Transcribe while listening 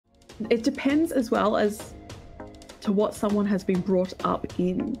it depends as well as to what someone has been brought up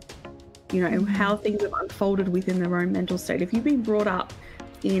in, you know, and how things have unfolded within their own mental state. If you've been brought up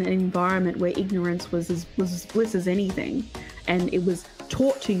in an environment where ignorance was as bliss as anything, and it was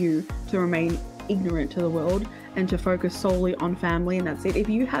taught to you to remain ignorant to the world and to focus solely on family, and that's it. If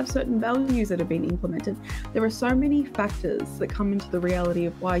you have certain values that have been implemented, there are so many factors that come into the reality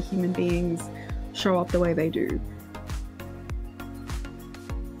of why human beings show up the way they do.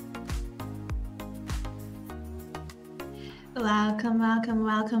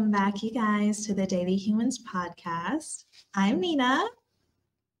 Welcome back, you guys, to the Daily Humans podcast. I'm Nina.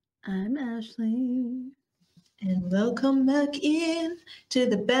 I'm Ashley. And welcome back in to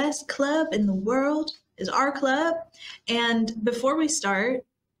the best club in the world, is our club. And before we start,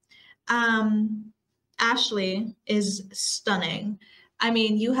 Ashley is stunning. I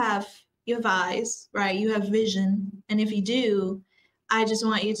mean, you have eyes, right? You have vision. And if you do, I just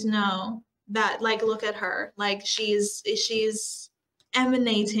want you to know that, like, look at her. Like, she's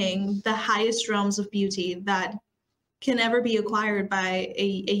emanating the highest realms of beauty that can ever be acquired by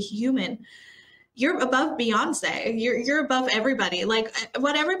a human. You're above Beyonce. You're above everybody. Like,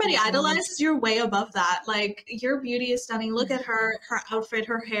 what everybody idolizes, you're way above that. Like, your beauty is stunning. Look at her outfit,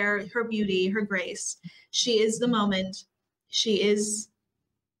 her hair, her beauty, her grace. She is the moment. She is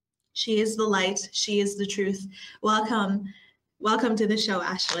the light. She is the truth. Welcome to the show,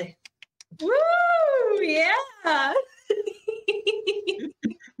 Ashley. Woo! Yeah.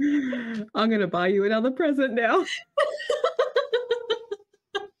 I'm gonna buy you another present now.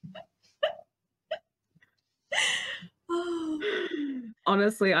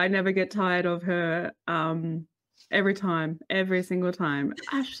 Honestly, I never get tired of her. Every single time.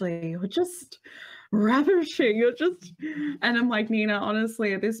 Ashley, you're just ravishing. And I'm like, Nina,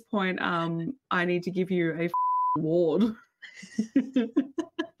 honestly, at this point, I need to give you a award.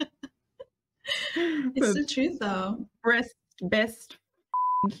 It's the truth, though. Best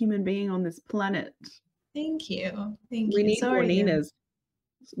human being on this planet. Thank you. We need more Ninas.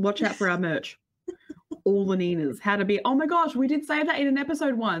 Watch out for our merch. All the Ninas. How to be. Oh my gosh, we did say that in an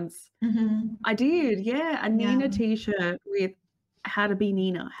episode once. Mm-hmm. I did. Yeah, a Nina t-shirt with how to be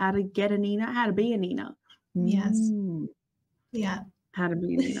Nina, how to get a Nina, how to be a Nina. Yes. Yeah. How to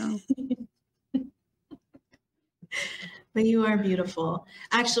be a Nina. But you are beautiful.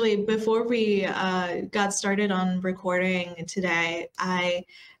 Actually, before we got started on recording today,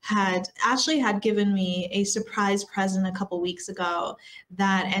 Ashley had given me a surprise present a couple weeks ago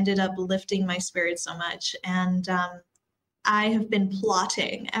that ended up lifting my spirit so much. And I have been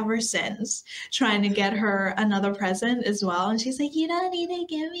plotting ever since, trying to get her another present as well. And she's like, you don't need to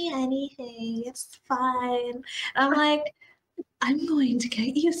give me anything. It's fine. And I'm like, I'm going to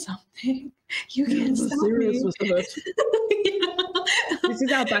get you something. You can't stop me. This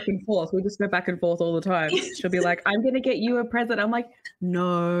is our back and forth. We just go back and forth all the time. She'll be like, I'm going to get you a present. I'm like,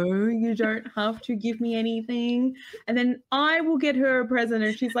 no, you don't have to give me anything. And then I will get her a present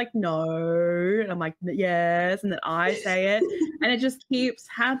and she's like, no. And I'm like, yes. And then I say it. And it just keeps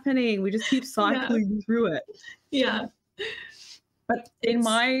happening. We just keep cycling through it. Yeah. But in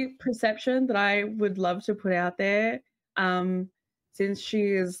my perception that I would love to put out there, since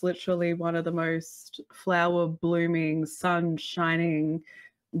she is literally one of the most flower blooming, sun shining,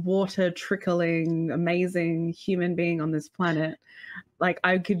 water trickling, amazing human being on this planet, like,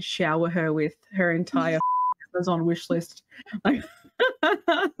 I could shower her with her entire Amazon wish list. Like,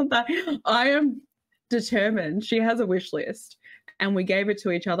 I am determined. She has a wish list and we gave it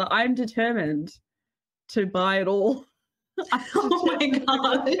to each other. I'm determined to buy it all. Oh my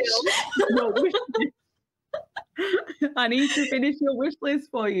gosh. Your wish list. I need to finish your wish list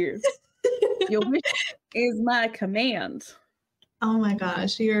for you. Your wish is my command. Oh my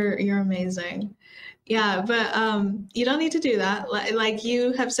gosh, you're amazing. Yeah, but you don't need to do that. Like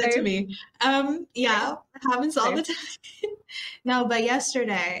you have said to me. Yeah, happens all the time. No, but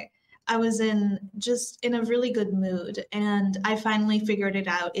yesterday I was in a really good mood and I finally figured it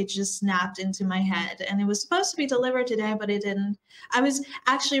out. It just snapped into my head and it was supposed to be delivered today, but it didn't. I was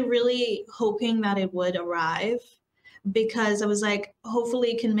actually really hoping that it would arrive because I was like,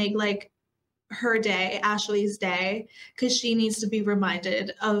 hopefully it can make like her day, Ashley's day, because she needs to be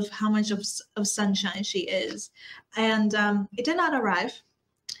reminded of how much of sunshine she is. And it did not arrive,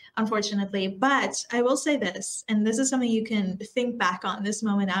 unfortunately, but I will say this, and this is something you can think back on this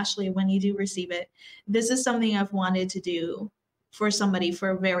moment, Ashley, when you do receive it. This is something I've wanted to do for somebody for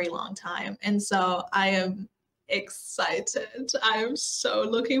a very long time. And so I am excited. I am so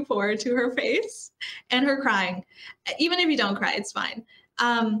looking forward to her face and her crying. Even if you don't cry, it's fine.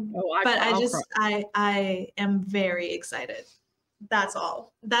 I am very excited. That's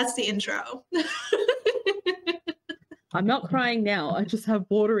all. That's the intro. I'm not crying now. I just have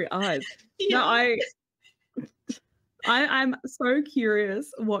watery eyes. Yeah. No, I'm so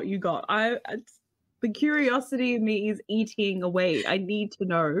curious what you got. The curiosity in me is eating away. I need to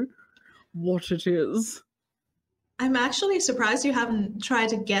know what it is. I'm actually surprised you haven't tried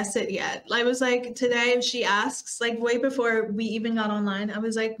to guess it yet. I was like, today she asks, like way before we even got online, I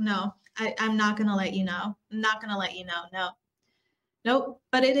was like, no, I'm not gonna let you know. I'm not gonna let you know. No. Nope.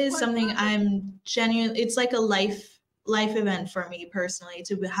 But it is something I'm genuine. It's like a life event for me personally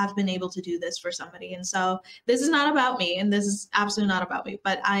to have been able to do this for somebody. And so this is not about me, and this is absolutely not about me,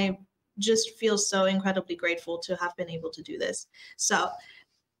 but I just feel so incredibly grateful to have been able to do this. So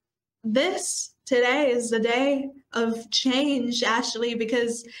this today is the day of change, Ashley,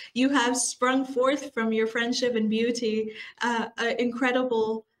 because you have sprung forth from your friendship and beauty,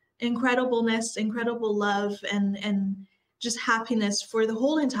 incredibleness, incredible love, and just happiness for the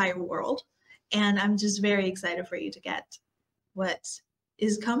whole entire world. And I'm just very excited for you to get what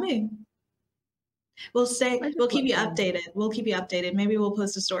is coming. We'll keep you updated. We'll keep you updated. Maybe we'll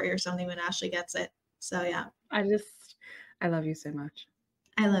post a story or something when Ashley gets it. So yeah. I love you so much.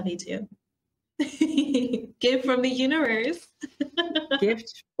 I love you too. Gift from the universe.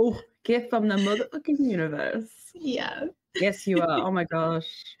 Gift from the motherfucking universe. Yeah. Yes, you are. Oh my gosh.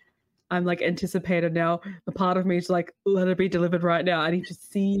 I'm like anticipated now. The part of me is like, let it be delivered right now. I need to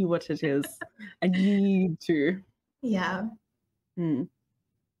see what it is. I need to. Yeah. Thank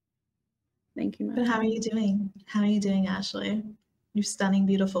you, But how are you doing? How are you doing, Ashley? You stunning,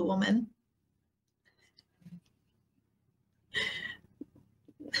 beautiful woman.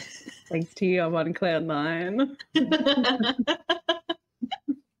 Thanks to you, I'm on cloud 9.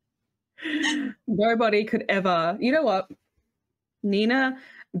 Nobody could ever. You know what? Nina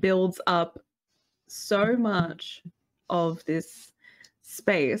builds up so much of this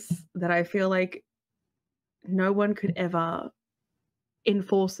space that I feel like no one could ever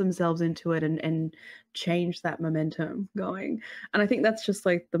enforce themselves into it and change that momentum going. And I think that's just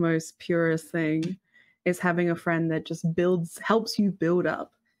like the most purest thing, is having a friend that just helps you build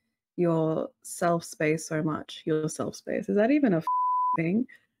up your self space so much. Your self space, is that even a thing?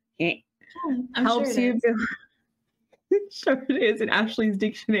 Yeah, helps sure you build. Sure it is in Ashley's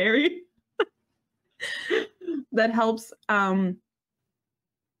dictionary. That helps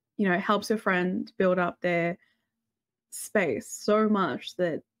helps your friend build up their space so much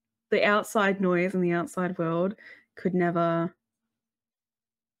that the outside noise and the outside world could never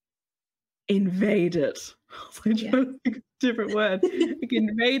invade it. I'm trying to think of a different word. You can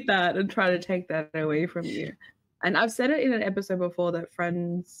invade that and try to take that away from you. And I've said it in an episode before that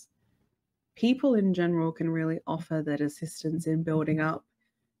people in general can really offer that assistance in building up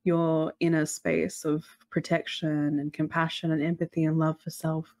your inner space of protection and compassion and empathy and love for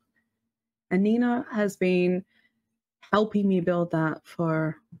self. And Nina has been helping me build that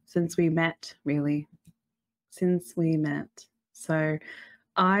since we met, really. Since we met. So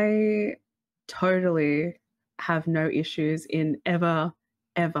I totally have no issues in ever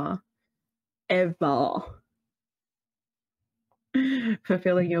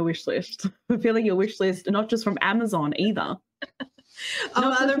fulfilling your wish list. Fulfilling your wish list, not just from Amazon either.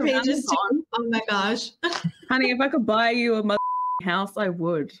 Other pages too. Oh my gosh. Honey, if I could buy you a house, I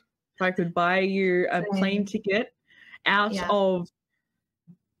would. If I could buy you a plane ticket out of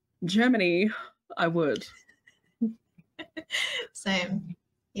Germany, I would. Same.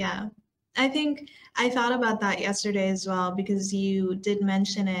 Yeah. I think I thought about that yesterday as well, because you did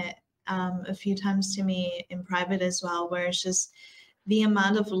mention it a few times to me in private as well, where it's just the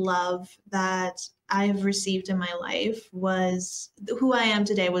amount of love that I have received in my life who I am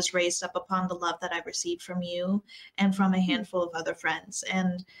today was raised up upon the love that I received from you and from a handful of other friends.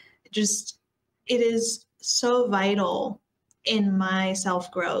 And just, it is so vital in my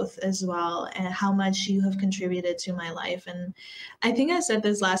self-growth as well, and how much you have contributed to my life. And I think I said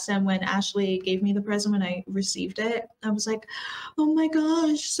this last time when Ashley gave me the present, when I received it, I was like, oh my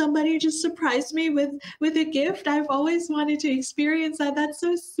gosh, somebody just surprised me with a gift. I've always wanted to experience that. That's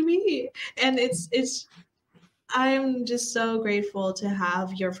so sweet. And I'm just so grateful to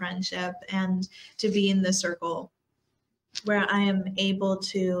have your friendship and to be in this circle where I am able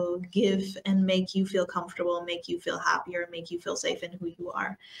to give and make you feel comfortable, make you feel happier, make you feel safe in who you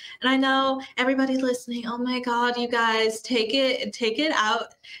are. And I know everybody listening, oh my God, you guys, take it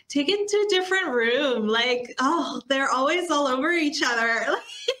out, take it to a different room. Like, oh, they're always all over each other.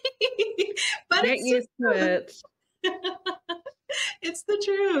 But get used to it. It's the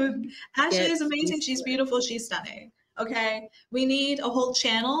truth. Ashley is amazing. She's beautiful. She's stunning. Okay. We need a whole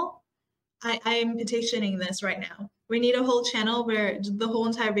channel. I'm petitioning this right now. We need a whole channel where the whole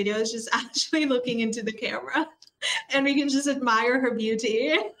entire video is just actually looking into the camera and we can just admire her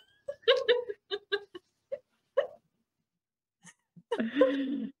beauty.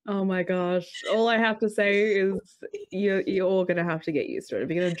 Oh my gosh. All I have to say is you're all gonna have to get used to it. If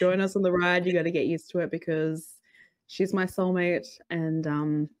you're gonna join us on the ride, you gotta get used to it because she's my soulmate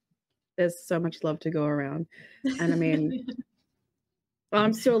and there's so much love to go around. And I mean,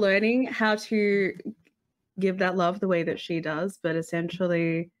 I'm still learning how to give that love the way that she does, but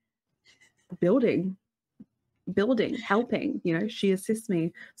essentially building, helping, she assists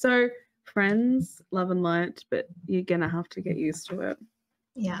me. So friends, love and light, but you're gonna have to get used to it.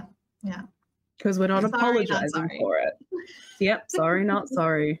 Yeah. Because we're not Sorry, apologizing for it. Yep, sorry, not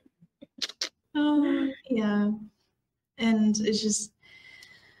sorry. Yeah. And it's just,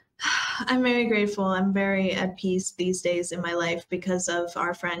 I'm very grateful. I'm very at peace these days in my life because of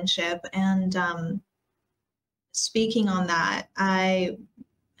our friendship. And speaking on that,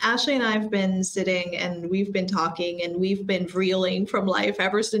 Ashley and I have been sitting and we've been talking and we've been reeling from life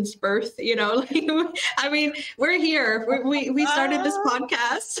ever since birth. I mean, we're here. We started this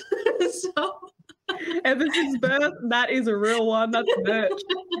podcast. So ever since birth, that is a real one. That's merch.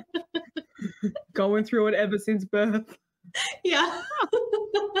 Going through it ever since birth. Yeah.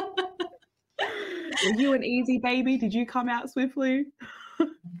 Were you an easy baby? Did you come out swiftly?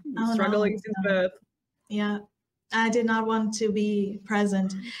 Struggling since birth. Yeah. I did not want to be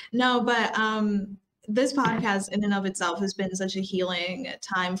present. No, but this podcast in and of itself has been such a healing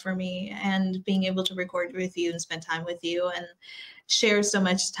time for me, and being able to record with you and spend time with you and share so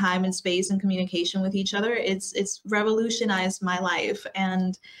much time and space and communication with each other, it's revolutionized my life.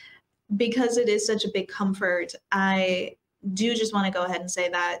 And because it is such a big comfort, I do just want to go ahead and say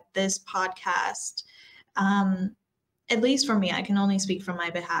that this podcast, at least for me, I can only speak from my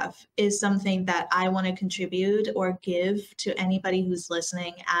behalf, is something that I want to contribute or give to anybody who's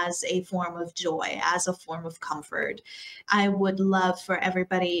listening as a form of joy, as a form of comfort. I would love for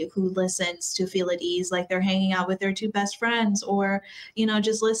everybody who listens to feel at ease, like they're hanging out with their two best friends, or,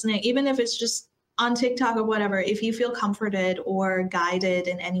 just listening, even if it's just on TikTok or whatever. If you feel comforted or guided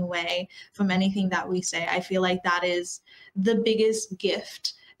in any way from anything that we say, I feel like that is the biggest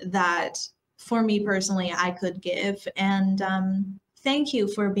gift that, for me personally, I could give. And thank you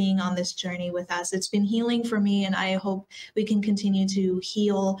for being on this journey with us. It's been healing for me, and I hope we can continue to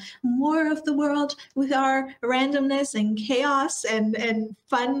heal more of the world with our randomness and chaos and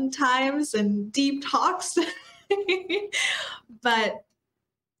fun times and deep talks. But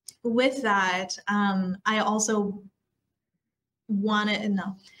with that, we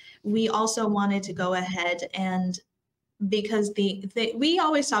also wanted to go ahead and, because we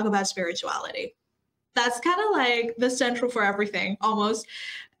always talk about spirituality. That's kind of like the central for everything almost.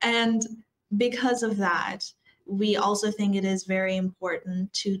 And because of that, we also think it is very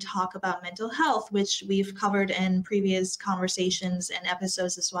important to talk about mental health, which we've covered in previous conversations and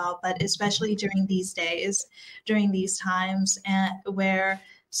episodes as well, but especially during these days, during these times, and where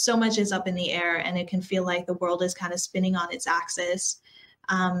so much is up in the air and it can feel like the world is kind of spinning on its axis.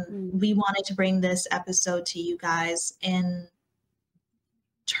 We wanted to bring this episode to you guys in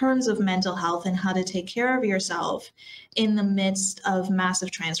terms of mental health and how to take care of yourself in the midst of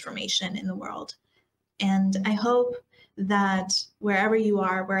massive transformation in the world. And I hope that wherever you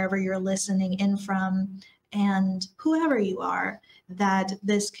are, wherever you're listening in from, and whoever you are, that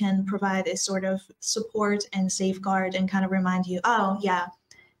this can provide a sort of support and safeguard and kind of remind you, oh yeah,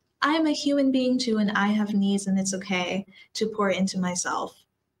 I'm a human being too, and I have needs, and it's okay to pour into myself.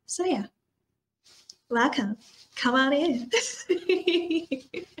 So yeah, welcome. Come on in.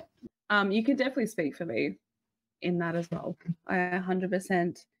 You can definitely speak for me in that as well. I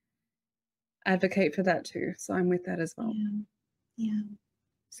 100% advocate for that too. So I'm with that as well. Yeah.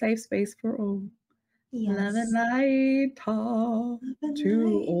 Safe space for all. Yes. Love and light, talk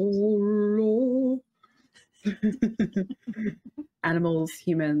to all. Animals,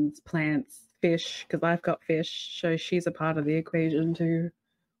 humans, plants, fish, because I've got fish, so she's a part of the equation too.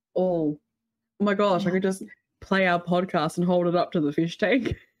 All. Oh my gosh, I could just play our podcast and hold it up to the fish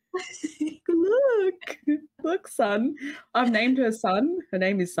tank. Look, Sun. I've named her Sun. Her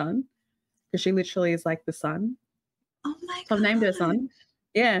name is Sun, because she literally is like the sun. Oh my God. So I've named her Sun.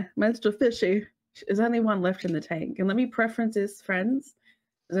 Yeah, my little fishy. There's only one left in the tank. And let me preference this, friends.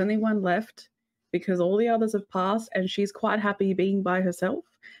 There's only one left, because all the others have passed and she's quite happy being by herself.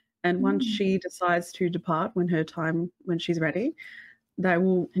 And once she decides to depart when she's ready, they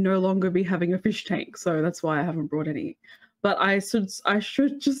will no longer be having a fish tank. So that's why I haven't brought any. But I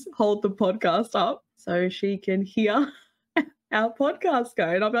should just hold the podcast up so she can hear our podcast go.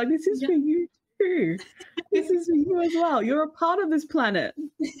 And I'll be like, this is for you. you. This is for you as well. You're a part of this planet.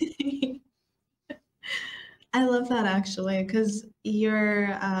 I love that actually, because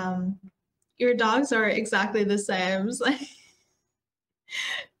your dogs are exactly the same. It's like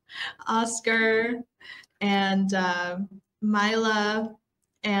Oscar and Mila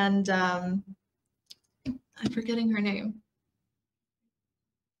and I'm forgetting her name.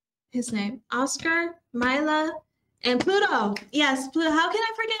 His name. Oscar, Mila, and Pluto. Yes, Pluto. How can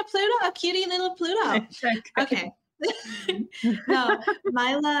I forget Pluto? A cutie little Pluto. Okay. No,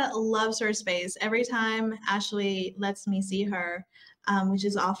 Mila loves her space. Every time Ashley lets me see her, which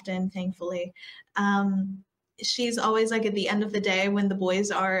is often, thankfully, she's always like at the end of the day when the boys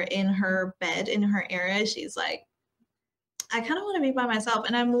are in her bed, in her area, she's like, I kind of want to be by myself.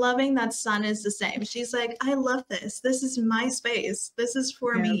 And I'm loving that Sun is the same. She's like, I love this. This is my space. This is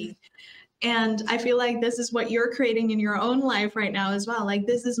for me. And I feel like this is what you're creating in your own life right now as well. Like,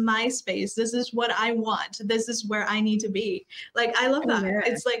 this is my space. This is what I want. This is where I need to be. Like, I love that. Yeah.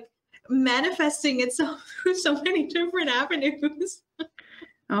 It's like manifesting itself through so many different avenues.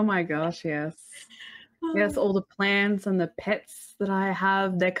 Oh my gosh, yes. Yes, all the plants and the pets that I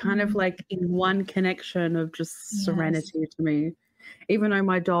have, they're kind of like in one connection of just serenity to me. Even though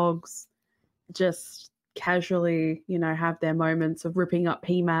my dogs just casually, you know, have their moments of ripping up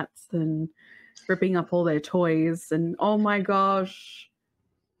pee mats and ripping up all their toys. And oh my gosh,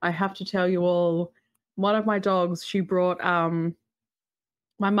 I have to tell you all, one of my dogs, she brought,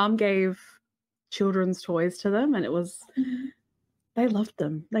 my mum gave children's toys to them, and it was, they loved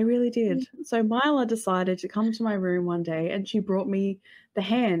them. They really did. So Mila decided to come to my room one day, and she brought me the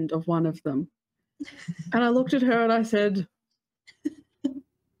hand of one of them. And I looked at her and I said,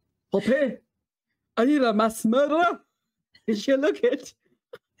 Poppy, are you a mass murderer? Did she look it?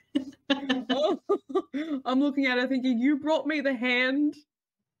 I'm looking at her thinking, you brought me the hand?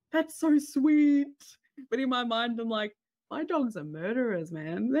 That's so sweet. But in my mind, I'm like, my dogs are murderers,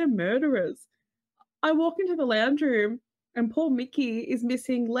 man. They're murderers. I walk into the lounge room and poor Mickey is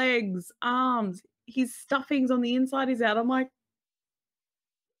missing legs, arms. His stuffing's on the inside, he's out. I'm like,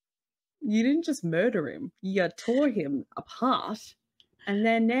 you didn't just murder him. You tore him apart. And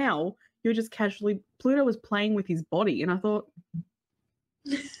then now you're just casually, Pluto was playing with his body. And I thought,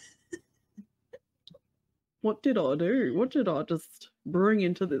 what did I do? What did I just bring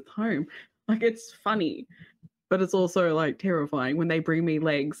into this home? Like, it's funny, but it's also like terrifying when they bring me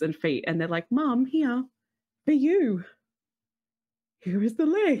legs and feet and they're like, Mum, here, for you. Here is the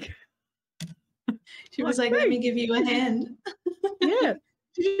leg. She was like, let me give you a hand. Yeah.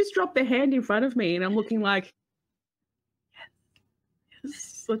 She just dropped the hand in front of me and I'm looking like,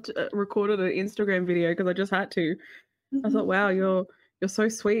 yes. Recorded an Instagram video because I just had to. I thought, wow, you're so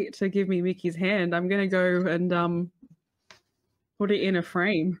sweet to give me Mickey's hand. I'm going to go and put it in a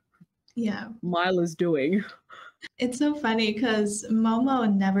frame. Yeah. Mila's doing. It's so funny because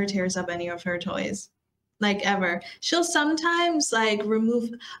Momo never tears up any of her toys. Like, ever. She'll sometimes like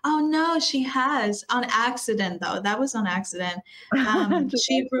remove, oh no, she has on accident though. That was on accident.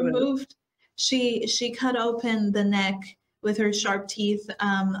 She removed, she cut open the neck with her sharp teeth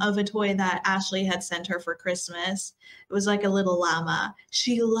of a toy that Ashley had sent her for Christmas. It was like a little llama.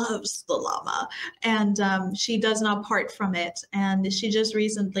 She loves the llama and she does not part from it. And she just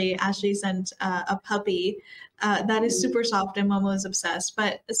recently, Ashley sent a puppy that is super soft and Momo is obsessed.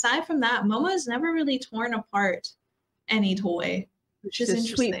 But aside from that, Momo has never really torn apart any toy, which is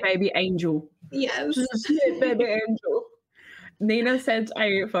interesting. Sweet baby angel. Yes. Sweet baby angel. Nina sent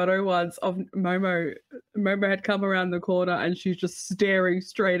a photo once of Momo. Momo had come around the corner and she's just staring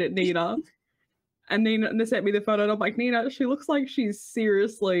straight at Nina. And Nina sent me the photo and I'm like, Nina, she looks like she's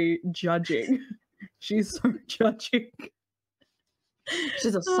seriously judging. She's so judging.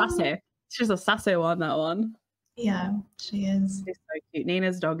 She's a sassy. She's a sassy one, that one. Yeah, she is. She's so cute.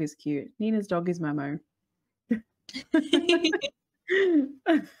 Nina's dog is cute. Nina's dog is Momo.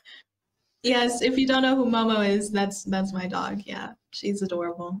 Yes, if you don't know who Momo is, that's my dog. Yeah, she's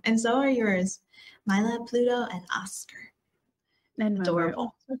adorable. And so are yours. Mila, Pluto, and Oscar. And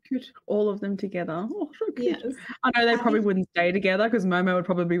adorable. Oh, so cute. All of them together. Oh, so cute. Yes. I know they probably wouldn't stay together because Momo would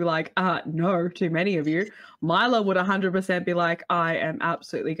probably be like, no, too many of you. Mila would 100% be like, I am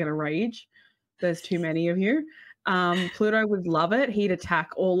absolutely going to rage. There's too many of you. Pluto would love it. He'd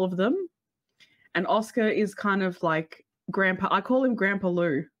attack all of them. And Oscar is kind of like Grandpa. I call him Grandpa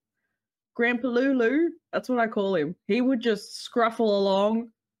Lou. Grandpa Lulu, that's what I call him. He would just scruffle along.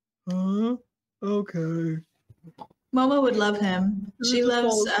 Okay. Momo would love him. She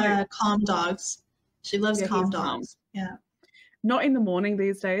loves calm dogs. She loves calm dogs. Calm. Yeah. Not in the morning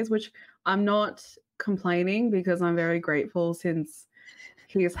these days, which I'm not complaining because I'm very grateful since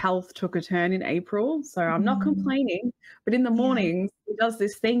his health took a turn in April, so I'm not complaining. But in the mornings, he does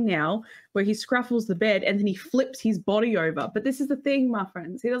this thing now where he scruffles the bed and then he flips his body over. But this is the thing, my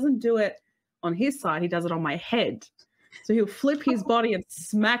friends. He doesn't do it on his side. He does it on my head. So he'll flip his body and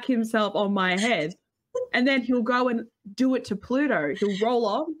smack himself on my head. And then he'll go and do it to Pluto. He'll roll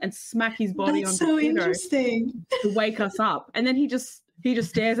on and smack his body onto Pluto. That's so interesting. To wake us up. And then he just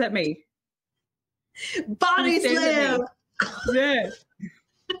stares at me. Body slam. Yeah.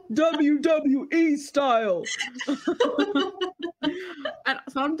 WWE style. And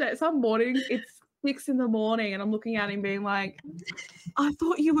some mornings it's 6 in the morning and I'm looking at him being like, I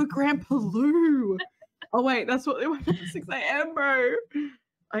thought you were Grandpa Lou. Oh wait, that's what it was at 6 a.m., bro.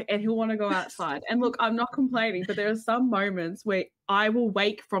 And he'll want to go outside. And look, I'm not complaining, but there are some moments where I will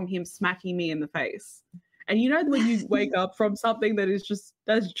wake from him smacking me in the face. And you know when you wake up from something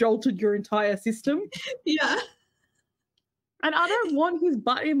that's jolted your entire system? Yeah. And I don't want his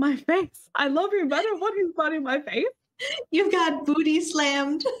butt in my face. I love him, but I don't want his butt in my face. You've got booty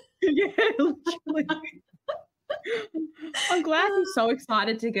slammed. Yeah, literally. I'm glad he's so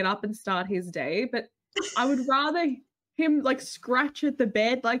excited to get up and start his day, but I would rather him like scratch at the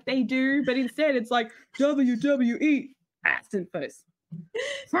bed like they do, but instead it's like WWE ass and face.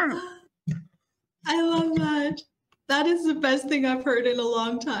 I love that. That is the best thing I've heard in a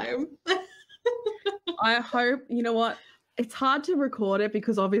long time. I hope, you know what? It's hard to record it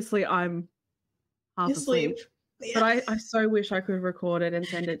because obviously I'm half asleep. Yeah. But I so wish I could record it and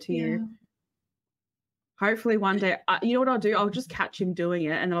send it to you. Hopefully one day, you know what I'll do? I'll just catch him doing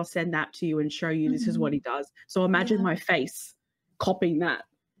it and then I'll send that to you and show you this is what he does. So imagine my face copying that.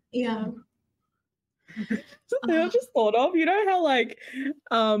 Yeah. I just thought of, you know how like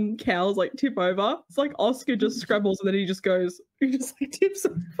cows like tip over? It's like Oscar just scrabbles and then he just like tips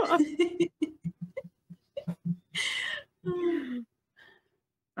over.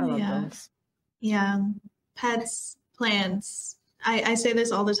 I love this. Yeah. Pets, plants. I say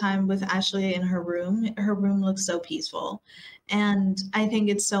this all the time with Ashley in her room. Her room looks so peaceful. And I think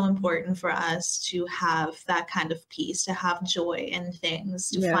it's so important for us to have that kind of peace, to have joy in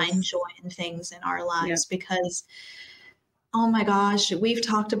things, to find joy in things in our lives because, oh my gosh, we've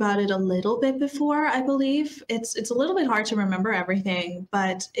talked about it a little bit before, I believe. It's a little bit hard to remember everything,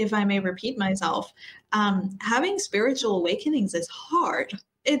 but if I may repeat myself, having spiritual awakenings is hard.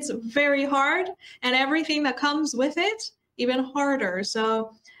 It's very hard, and everything that comes with it, even harder.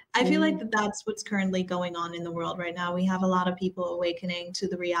 So I feel like that's what's currently going on in the world right now. We have a lot of people awakening to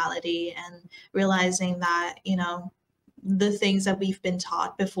the reality and realizing that, you know, the things that we've been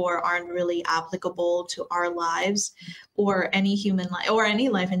taught before aren't really applicable to our lives or any human life or any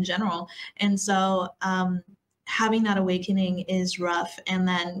life in general. And so having that awakening is rough. And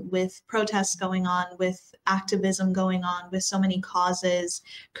then with protests going on, with activism going on, with so many causes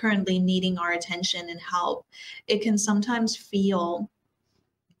currently needing our attention and help, it can sometimes feel,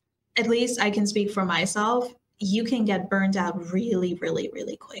 at least I can speak for myself, you can get burned out really, really,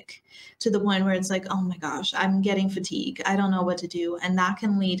 really quick to the point where it's like, oh my gosh, I'm getting fatigue. I don't know what to do. And that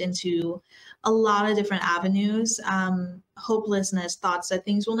can lead into a lot of different avenues, hopelessness, thoughts that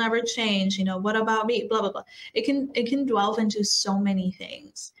things will never change. You know, what about me? Blah, blah, blah. It can delve into so many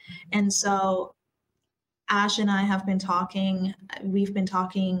things. And so Ash and I have been talking, we've been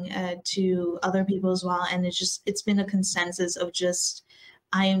talking to other people as well. And it's been a consensus of just,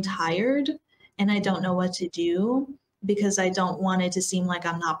 I am tired and I don't know what to do because I don't want it to seem like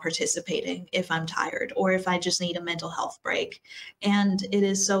I'm not participating if I'm tired or if I just need a mental health break. And it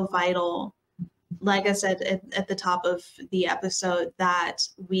is so vital, like I said at the top of the episode, that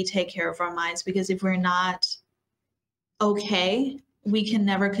we take care of our minds, because if we're not okay, we can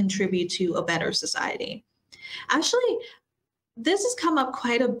never contribute to a better society. Actually, this has come up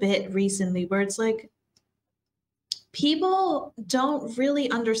quite a bit recently where it's like, people don't really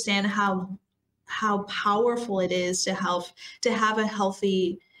understand how powerful it is to have a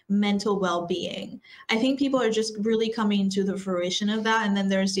healthy mental well-being. I think people are just really coming to the fruition of that. And then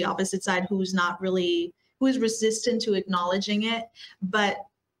there's the opposite side who is resistant to acknowledging it. But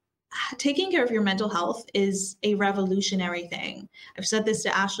taking care of your mental health is a revolutionary thing. I've said this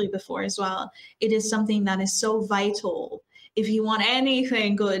to Ashley before as well. It is something that is so vital if you want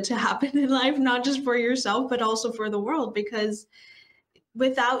anything good to happen in life, not just for yourself, but also for the world, because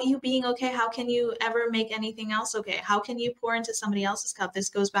without you being okay, how can you ever make anything else okay? How can you pour into somebody else's cup? This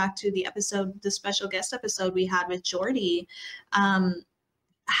goes back to the special guest episode we had with Jordy.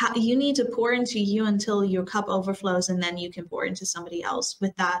 You need to pour into you until your cup overflows, and then you can pour into somebody else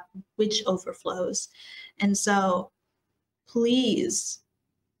with that which overflows. And so please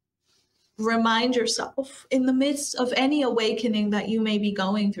remind yourself in the midst of any awakening that you may be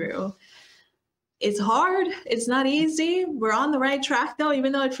going through. It's hard. It's not easy. We're on the right track, though,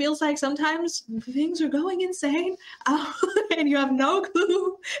 even though it feels like sometimes things are going insane and you have no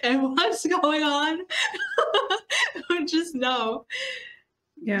clue and what's going on. Just know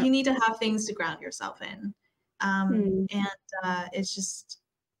you need to have things to ground yourself in. And it's just,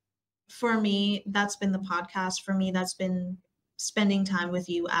 for me, that's been the podcast. For me, that's been spending time with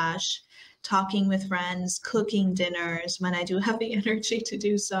you, Ash, talking with friends, cooking dinners when I do have the energy to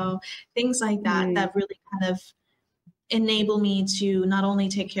do so, things like that, that really kind of enable me to not only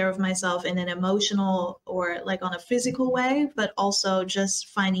take care of myself in an emotional or like on a physical way, but also just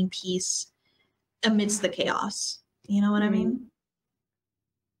finding peace amidst the chaos. You know what I mean?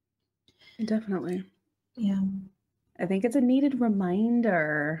 Definitely. Yeah. I think it's a needed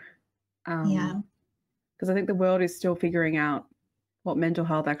reminder. Because I think the world is still figuring out what mental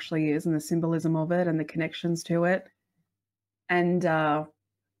health actually is and the symbolism of it and the connections to it. And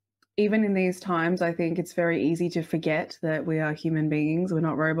even in these times, I think it's very easy to forget that we are human beings. We're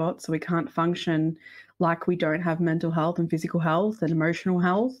not robots, so we can't function like we don't have mental health and physical health and emotional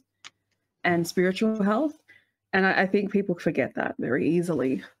health and spiritual health. And I think people forget that very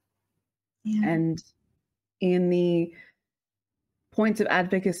easily. Yeah. And in the points of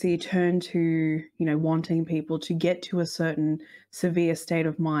advocacy turn to, wanting people to get to a certain severe state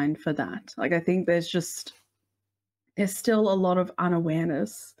of mind for that. Like, I think there's still a lot of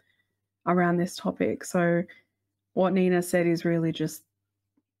unawareness around this topic. So what Nina said is really just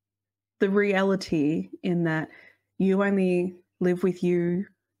the reality in that you only live with you.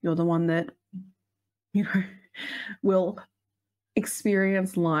 You're the one that, will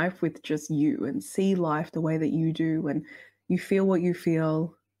experience life with just you and see life the way that you do, and you feel what you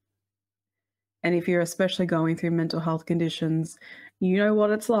feel. And if you're especially going through mental health conditions, you know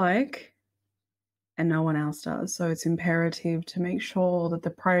what it's like and no one else does. So it's imperative to make sure that the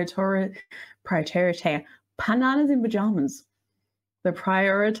bananas in pajamas, the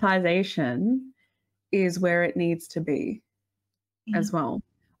prioritization is where it needs to be as well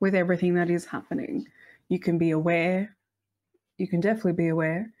with everything that is happening. You can be aware, you can definitely be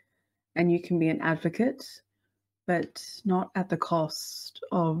aware, and you can be an advocate, but not at the cost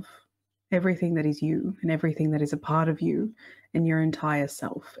of everything that is you and everything that is a part of you and your entire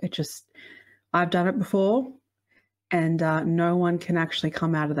self. I've done it before, and no one can actually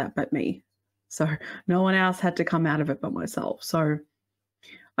come out of that but me. So no one else had to come out of it but myself. So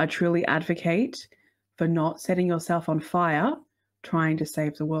I truly advocate for not setting yourself on fire trying to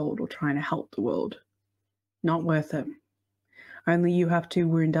save the world or trying to help the world. Not worth it. Only you have to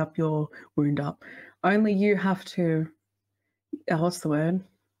only you have to, what's the word?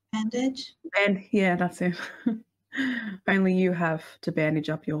 Bandage? Yeah, that's it. Only you have to bandage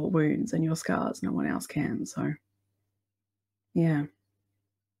up your wounds and your scars. No one else can. So, yeah.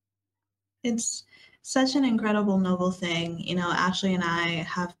 It's such an incredible, noble thing. Ashley and I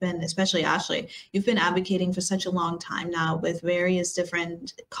have been, especially Ashley, you've been advocating for such a long time now with various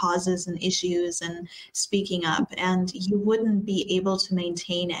different causes and issues and speaking up, and you wouldn't be able to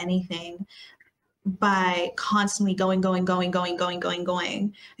maintain anything by constantly going.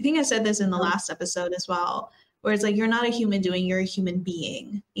 I think I said this in the last episode as well, where it's like, you're not a human doing, you're a human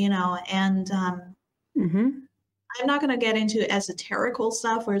being, and I'm not going to get into esoterical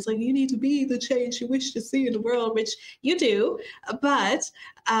stuff where it's like, you need to be the change you wish to see in the world, which you do, but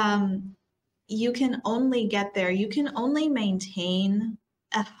you can only get there. You can only maintain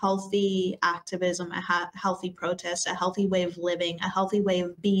a healthy activism, a healthy protest, a healthy way of living, a healthy way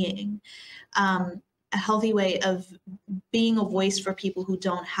of being, a healthy way of being a voice for people who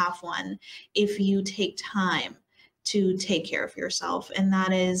don't have one, if you take time to take care of yourself. And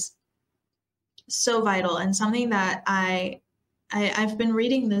that is so vital, and something that I've been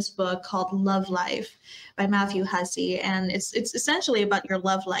reading this book called Love Life by Matthew Hussey, and it's essentially about your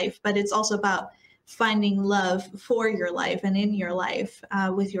love life, but it's also about finding love for your life and in your life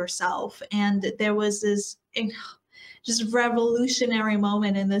with yourself. And there was this just revolutionary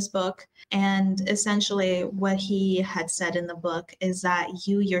moment in this book, and essentially what he had said in the book is that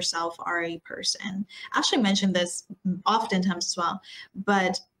you yourself are a person. I actually mentioned this oftentimes as well,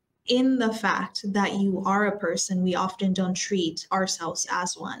 but in the fact that you are a person, we often don't treat ourselves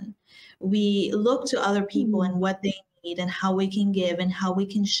as one. We look to other people and what they need and how we can give and how we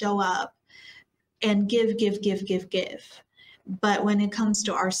can show up and give. But when it comes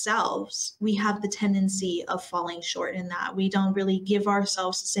to ourselves, we have the tendency of falling short in that. We don't really give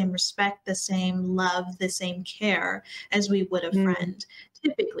ourselves the same respect, the same love, the same care as we would a friend,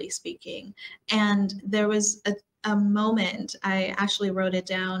 typically speaking. And there was a moment, I actually wrote it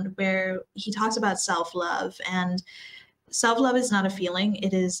down, where he talks about self-love. And self-love is not a feeling,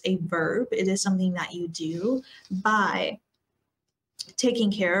 it is a verb. It is something that you do by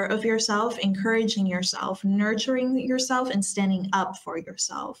taking care of yourself, encouraging yourself, nurturing yourself, and standing up for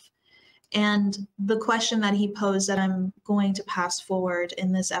yourself. And the question that he posed that I'm going to pass forward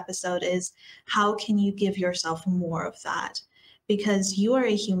in this episode is, how can you give yourself more of that? Because you are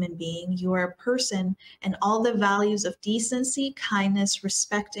a human being, you are a person, and all the values of decency, kindness,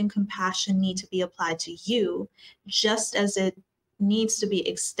 respect, and compassion need to be applied to you, just as it needs to be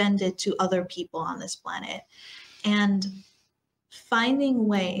extended to other people on this planet. And finding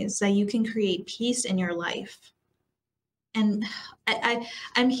ways that you can create peace in your life. And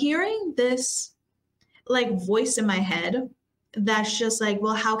I'm hearing this like voice in my head that's just like,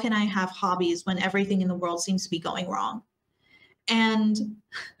 well, how can I have hobbies when everything in the world seems to be going wrong? And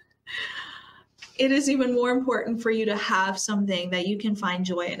it is even more important for you to have something that you can find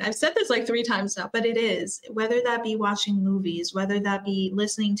joy in. I've said this like 3 times now, but it is, whether that be watching movies, whether that be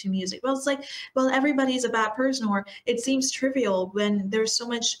listening to music. Well, it's like, well, everybody's a bad person, or it seems trivial when there's so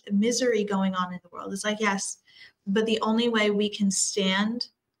much misery going on in the world. It's like, yes, but the only way we can stand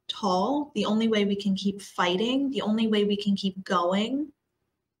tall, the only way we can keep fighting, the only way we can keep going,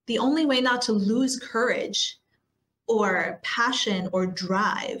 the only way not to lose courage or passion or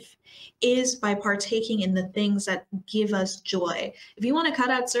drive is by partaking in the things that give us joy. If you want to cut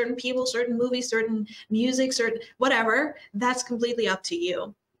out certain people, certain movies, certain music, certain whatever, that's completely up to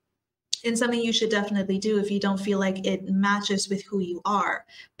you. And something you should definitely do if you don't feel like it matches with who you are.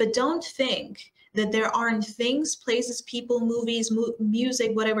 But don't think that there aren't things, places, people, movies,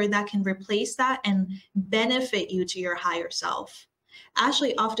 music, whatever, that can replace that and benefit you to your higher self.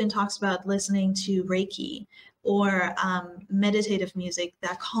 Ashley often talks about listening to Reiki or meditative music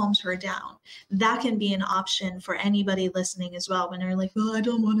that calms her down. That can be an option for anybody listening as well when they're like, well, I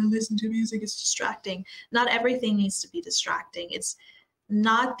don't want to listen to music, it's distracting. Not everything needs to be distracting. It's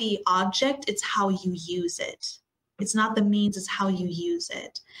not the object, it's how you use it. It's not the means, it's how you use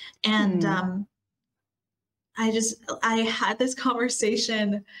it. And I had this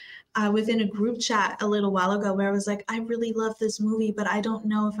conversation within a group chat a little while ago where I was like, I really love this movie, but I don't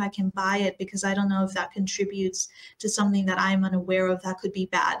know if I can buy it because I don't know if that contributes to something that I'm unaware of that could be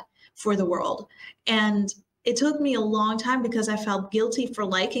bad for the world. And it took me a long time because I felt guilty for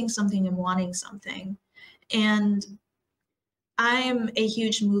liking something and wanting something. And I am a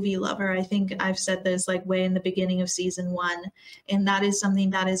huge movie lover. I think I've said this like way in the beginning of season 1, and that is something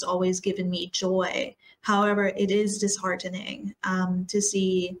that has always given me joy. However, it is disheartening to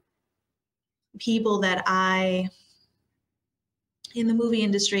see people that in the movie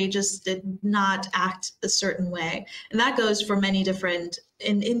industry just did not act a certain way. And that goes for many different,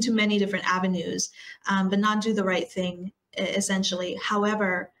 into many different avenues, but not do the right thing, essentially.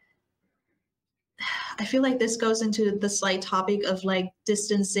 However, I feel like this goes into the slight topic of like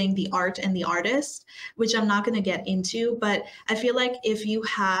distancing the art and the artist, which I'm not going to get into, but I feel like if you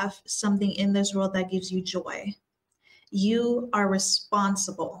have something in this world that gives you joy, you are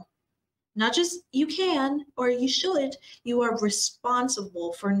responsible. Not just you can or you should, you are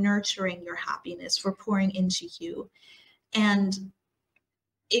responsible for nurturing your happiness, for pouring into you. And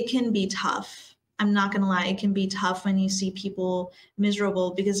it can be tough. I'm not going to lie, it can be tough when you see people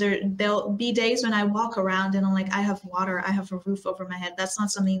miserable, because there'll be days when I walk around and I'm like, I have water, I have a roof over my head. That's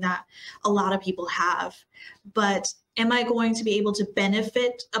not something that a lot of people have. But am I going to be able to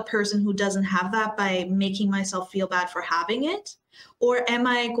benefit a person who doesn't have that by making myself feel bad for having it? Or am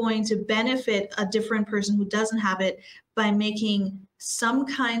I going to benefit a different person who doesn't have it by making some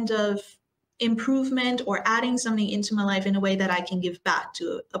kind of improvement or adding something into my life in a way that I can give back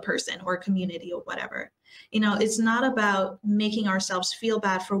to a person or a community or whatever? You know, it's not about making ourselves feel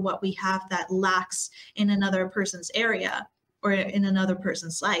bad for what we have that lacks in another person's area or in another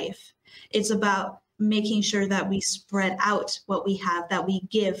person's life. It's about making sure that we spread out what we have, that we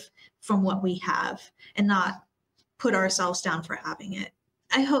give from what we have, and not put ourselves down for having it.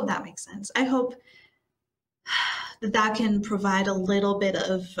 I hope that makes sense. I hope that can provide a little bit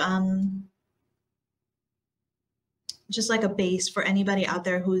of just like a base for anybody out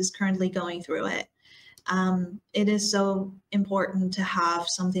there who is currently going through it. It is so important to have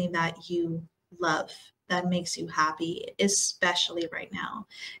something that you love, that makes you happy, especially right now.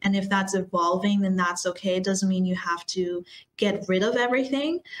 And if that's evolving, then that's okay. It doesn't mean you have to get rid of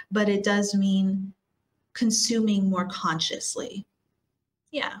everything, but it does mean consuming more consciously.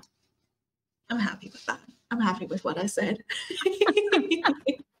 Yeah, I'm happy with that. I'm happy with what I said.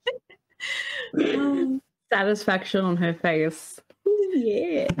 Satisfaction on her face. Ooh,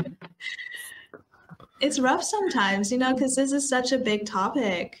 yeah. It's rough sometimes, you know, because this is such a big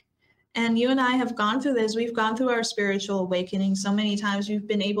topic. And you and I have gone through this. We've gone through our spiritual awakening so many times. We've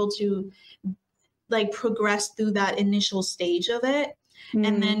been able to like progress through that initial stage of it. And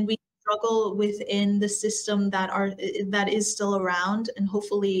Mm, then we struggle within the system that is still around and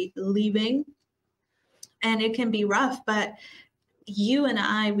hopefully leaving. And it can be rough, but you and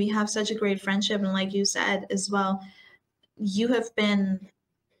I, we have such a great friendship. And like you said as well, you have been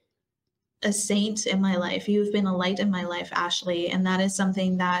a saint in my life. You've been a light in my life, Ashley. And that is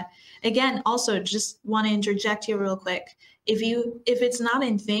something that, again, also just want to interject here real quick. If it's not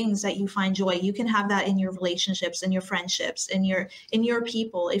in things that you find joy, you can have that in your relationships, in your friendships, in your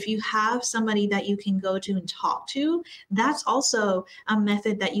people. If you have somebody that you can go to and talk to, that's also a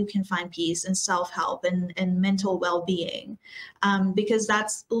method that you can find peace and self-help and mental well-being. Because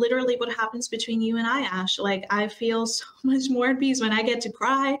that's literally what happens between you and I, Ash. Like I feel so much more at peace when I get to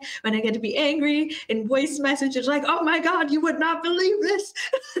cry, when I get to be angry and voice messages like, oh my God, you would not believe this.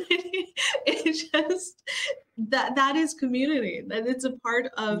 It's just that is community. That it's a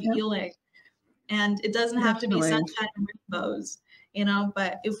part of yeah, healing. And it doesn't have to be definitely. sunshine and rainbows, you know,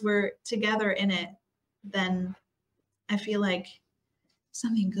 but if we're together in it, then I feel like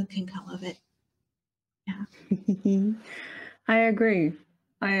something good can come of it. Yeah. I agree.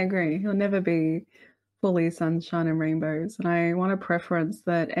 I agree. He'll never be fully sunshine and rainbows. And I want to preference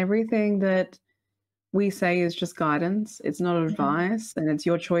that everything that we say is just guidance. It's not advice, and it's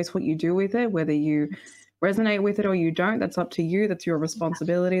your choice what you do with it, whether you resonate with it or you don't. That's up to you. That's your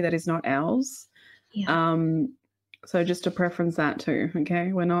responsibility. That is not ours. Yeah. So just to preference that too.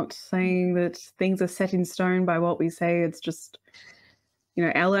 Okay, we're not saying that things are set in stone by what we say. It's just, you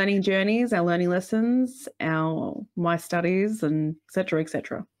know, our learning journeys, our learning lessons, my studies, and etc.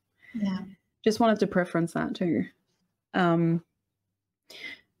 etc. Yeah. Just wanted to preference that too. And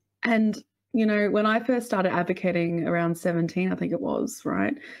you know, when I first started advocating around 17, I think it was,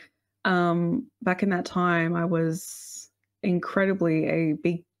 right? Back in that time, I was incredibly a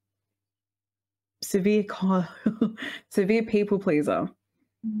big, severe, severe people pleaser.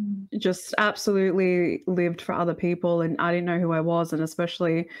 Mm. Just absolutely lived for other people, and I didn't know who I was. And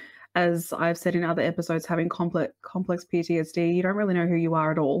especially, as I've said in other episodes, having complex PTSD, you don't really know who you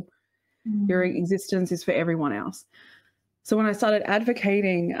are at all. Your Mm. existence is for everyone else. So when I started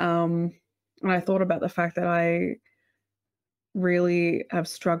advocating, and I thought about the fact that I really have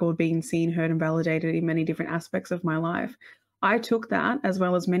struggled being seen, heard, and validated in many different aspects of my life, I took that, as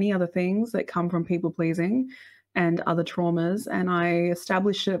well as many other things that come from people pleasing and other traumas, and I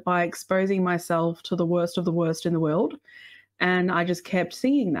established it by exposing myself to the worst of the worst in the world. And I just kept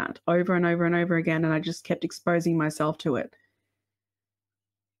seeing that over and over and over again, and I just kept exposing myself to it.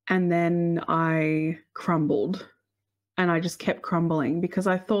 And then I crumbled, and I just kept crumbling because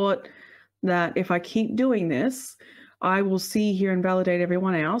I thought that if I keep doing this, I will see, hear, and validate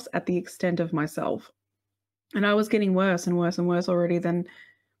everyone else at the extent of myself. And I was getting worse and worse and worse already,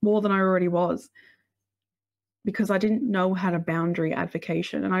 more than I already was, because I didn't know how to boundary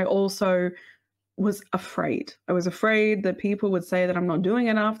advocation. And I also was afraid. I was afraid that people would say that I'm not doing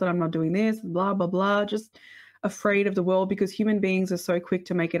enough, that I'm not doing this, blah, blah, blah. Just afraid of the world, because human beings are so quick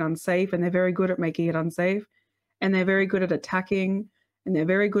to make it unsafe, and they're very good at making it unsafe. And they're very good at attacking, and they're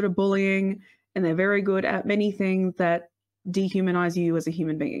very good at bullying, and they're very good at many things that dehumanize you as a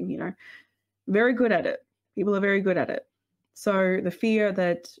human being, you know. Very good at it. People are very good at it. So the fear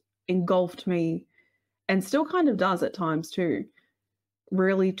that engulfed me, and still kind of does at times too,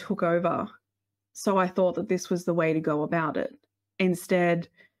 really took over. So I thought that this was the way to go about it. Instead,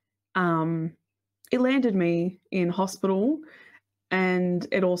 it landed me in hospital, and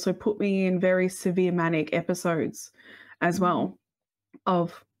it also put me in very severe manic episodes as well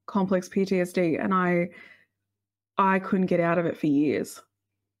of complex PTSD. And I couldn't get out of it for years.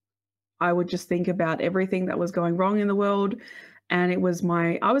 I would just think about everything that was going wrong in the world. And it was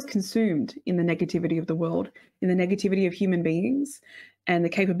I was consumed in the negativity of the world, in the negativity of human beings and the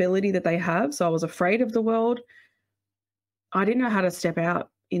capability that they have. So I was afraid of the world. I didn't know how to step out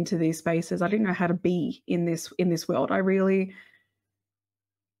into these spaces. I didn't know how to be in this world. I really,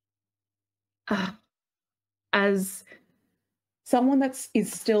 as someone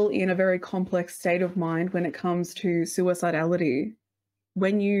is still in a very complex state of mind when it comes to suicidality,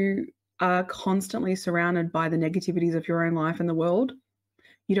 when you are constantly surrounded by the negativities of your own life and the world,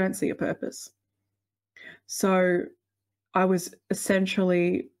 you don't see a purpose. So I was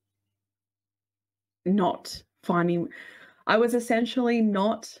essentially not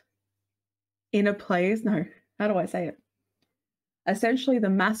in a place, no, how do I say it? Essentially the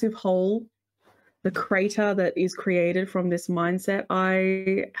massive hole the crater that is created from this mindset,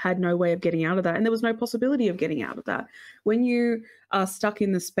 I had no way of getting out of that. And there was no possibility of getting out of that. When you are stuck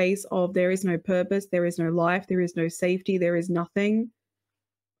in the space of there is no purpose, there is no life, there is no safety, there is nothing,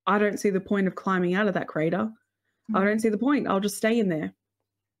 I don't see the point of climbing out of that crater. I don't see the point. I'll just stay in there.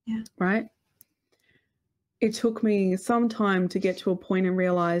 Yeah. Right? It took me some time to get to a point and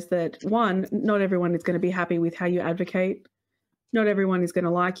realize that, one, not everyone is going to be happy with how you advocate. Not everyone is going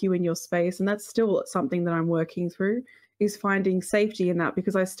to like you in your space. And that's still something that I'm working through, is finding safety in that,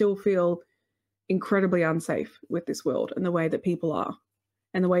 because I still feel incredibly unsafe with this world and the way that people are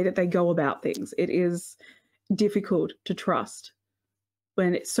and the way that they go about things. It is difficult to trust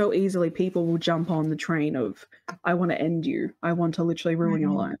when it's so easily people will jump on the train of, I want to end you. I want to literally ruin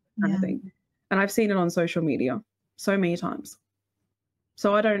your life, kind of thing. And I've seen it on social media so many times.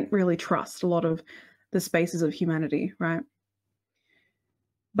 So I don't really trust a lot of the spaces of humanity, right?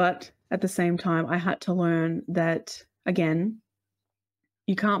 But at the same time, I had to learn that, again,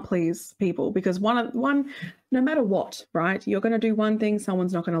 you can't please people, because one, no matter what, right? You're going to do one thing,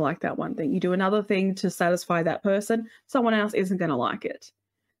 someone's not going to like that one thing. You do another thing to satisfy that person, someone else isn't going to like it.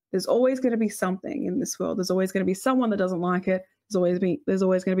 There's always going to be something in this world. There's always going to be someone that doesn't like it. There's always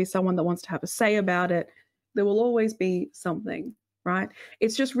going to be someone that wants to have a say about it. There will always be something, right?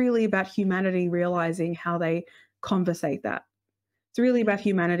 It's just really about humanity realizing how they conversate that. It's really about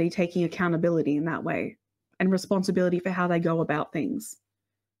humanity taking accountability in that way and responsibility for how they go about things,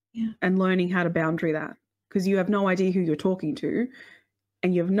 and learning how to boundary that, because you have no idea who you're talking to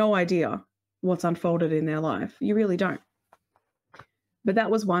and you have no idea what's unfolded in their life. You really don't. But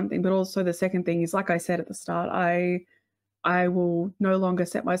that was one thing. But also the second thing is, like I said at the start, I will no longer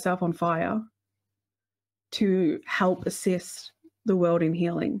set myself on fire to help assist the world in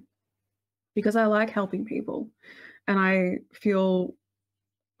healing, because I like helping people. And I feel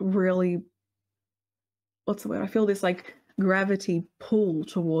really, what's the word? I feel this like gravity pull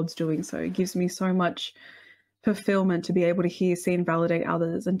towards doing so. It gives me so much fulfillment to be able to hear, see, and validate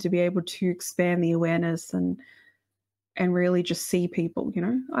others, and to be able to expand the awareness and really just see people, you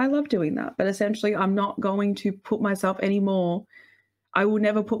know. I love doing that. But essentially, I'm not going to put myself anymore. I will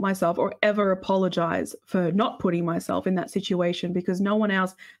never put myself or ever apologize for not putting myself in that situation, because no one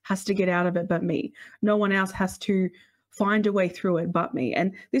else has to get out of it but me. No one else has to find a way through it but me.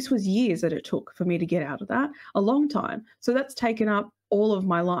 And this was years that it took for me to get out of that, a long time. So that's taken up all of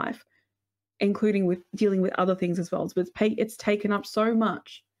my life, including with dealing with other things as well. But it's taken up so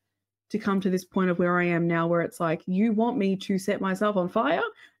much to come to this point of where I am now, where it's like, you want me to set myself on fire?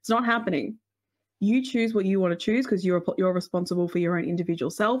 It's not happening. You choose what you want to choose, because you're responsible for your own individual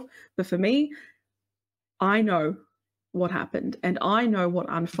self. But for me, I know what happened, and I know what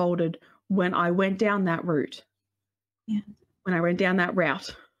unfolded when I went down that route. Yeah. When I went down that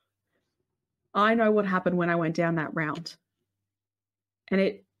route. I know what happened when I went down that route. And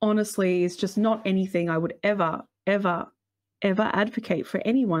it honestly is just not anything I would ever, ever, ever advocate for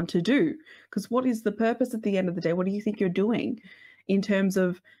anyone to do. Because what is the purpose at the end of the day? What do you think you're doing in terms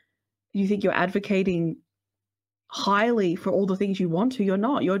of, you think you're advocating highly for all the things you want to? You're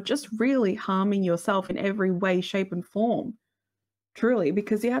not. You're just really harming yourself in every way, shape, and form. Truly,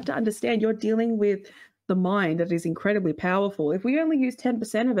 because you have to understand, you're dealing with the mind that is incredibly powerful. If we only use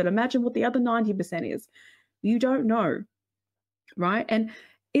 10% of it, imagine what the other 90% is. You don't know, right? And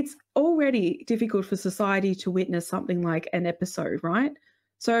it's already difficult for society to witness something like an episode, right?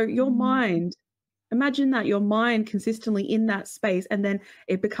 So your mind, imagine that, your mind consistently in that space, and then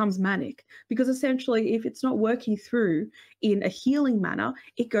it becomes manic, because essentially if it's not working through in a healing manner,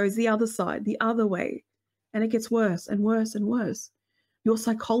 it goes the other side, the other way, and it gets worse and worse and worse. Your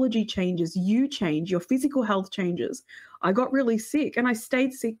psychology changes, you change, your physical health changes. I got really sick and I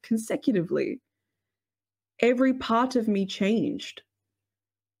stayed sick consecutively. Every part of me changed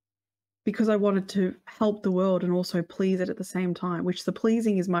because I wanted to help the world and also please it at the same time, which the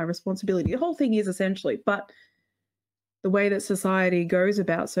pleasing is my responsibility. The whole thing is essentially, but the way that society goes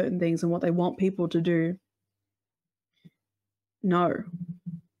about certain things and what they want people to do, no.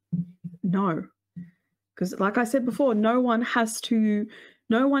 Because like I said before, no one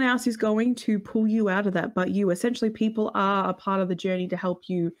else is going to pull you out of that but you. Essentially, people are a part of the journey to help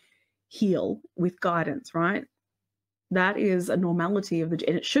you heal with guidance, right? That is a normality and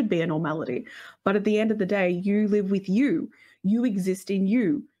it should be a normality. But at the end of the day, you live with you. You exist in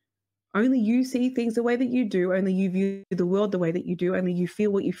you. Only you see things the way that you do. Only you view the world the way that you do. Only you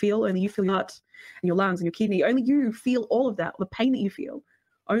feel what you feel. Only you feel your heart and your lungs and your kidney. Only you feel all of that, the pain that you feel.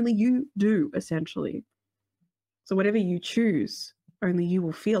 Only you do, essentially. So whatever you choose, only you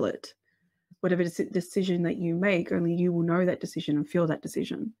will feel it. Whatever decision that you make, only you will know that decision and feel that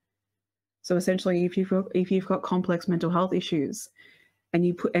decision. So essentially, if you've got complex mental health issues, and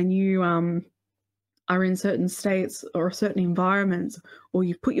you are in certain states or certain environments, or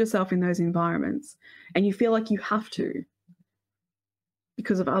you've put yourself in those environments, and you feel like you have to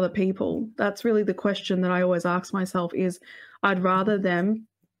because of other people, that's really the question that I always ask myself: is I'd rather them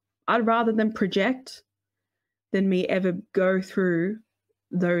project than me ever go through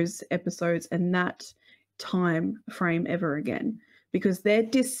those episodes and that time frame ever again, because their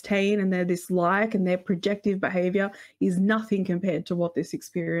disdain and their dislike and their projective behavior is nothing compared to what this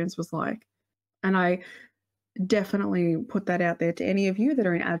experience was like. And I definitely put that out there to any of you that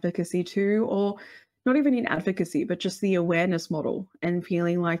are in advocacy too, or not even in advocacy, but just the awareness model, and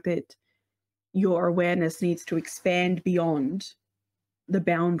feeling like that your awareness needs to expand beyond the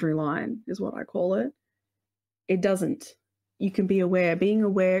boundary line, is what I call it. It doesn't. You can be aware. Being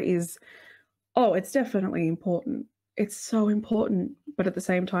aware is, it's definitely important. It's so important. But at the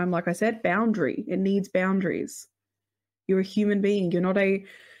same time, like I said, boundary. It needs boundaries. You're a human being. You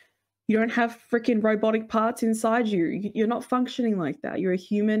don't have freaking robotic parts inside you. You're not functioning like that. You're a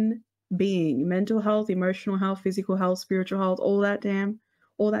human being. Mental health, emotional health, physical health, spiritual health, all that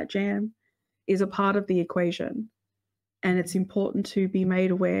jam is a part of the equation. And it's important to be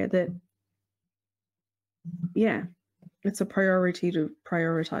made aware that, yeah, it's a priority to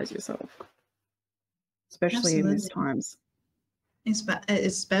prioritize yourself, especially in these times.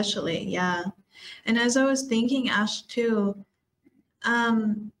 Especially, yeah. And as I was thinking, Ash, too,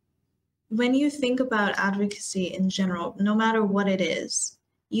 when you think about advocacy in general, no matter what it is,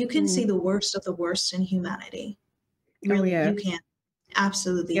 you can see the worst of the worst in humanity. Really, you can.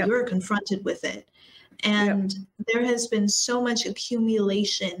 Absolutely. Yep. You're confronted with it. And there has been so much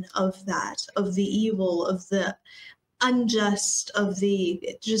accumulation of that, of the evil, of the unjust, of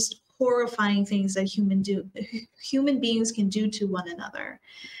the just horrifying things that human beings can do to one another.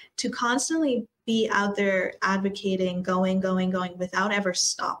 To constantly be out there advocating, going without ever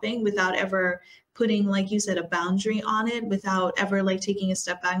stopping, without ever putting, like you said, a boundary on it, without ever like taking a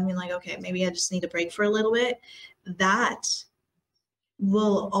step back and being like, okay, maybe I just need a break for a little bit, that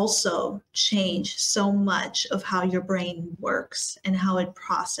will also change so much of how your brain works and how it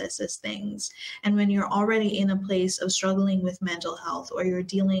processes things. And when you're already in a place of struggling with mental health, or you're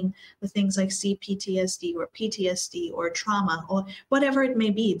dealing with things like CPTSD or PTSD or trauma or whatever it may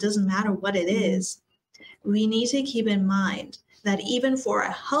be, it doesn't matter what it is, we need to keep in mind that even for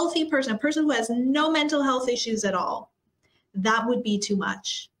a healthy person, a person who has no mental health issues at all, that would be too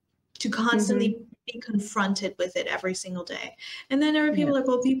much to constantly be confronted with it every single day. And then there are people like,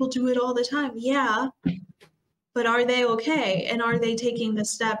 well, people do it all the time. Yeah, but are they okay? And are they taking the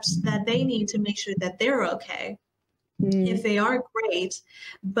steps that they need to make sure that they're okay? If they are, great.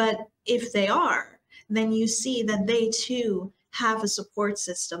 But if they are, then you see that they too have a support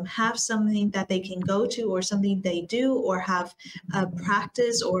system, have something that they can go to, or something they do, or have a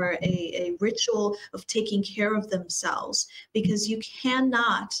practice or a ritual of taking care of themselves. Because you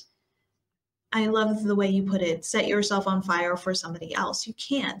cannot, I love the way you put it, set yourself on fire for somebody else. You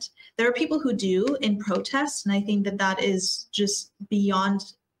can't. There are people who do in protest, and I think that that is just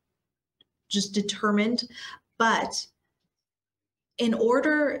beyond just determined. But in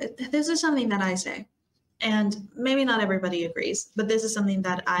order, this is something that I say, and maybe not everybody agrees, but this is something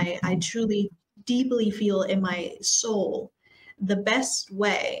that I truly, deeply feel in my soul. The best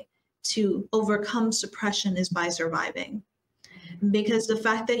way to overcome suppression is by surviving. Because the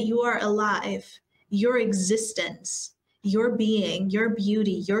fact that you are alive, your existence, your being, your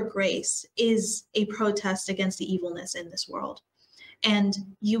beauty, your grace is a protest against the evilness in this world. And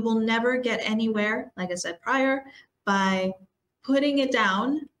you will never get anywhere, like I said prior, by putting it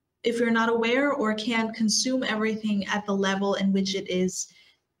down if you're not aware or can't consume everything at the level in which it is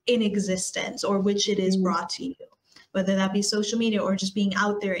in existence or which it is brought to you. Whether that be social media or just being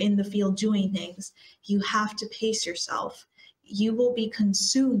out there in the field doing things, you have to pace yourself. You will be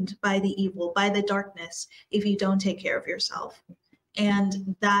consumed by the evil, by the darkness, if you don't take care of yourself.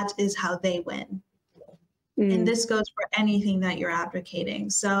 And that is how they win. And this goes for anything that you're advocating.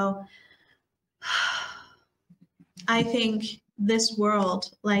 So I think this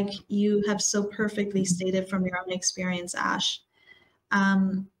world, like you have so perfectly stated from your own experience, Ash,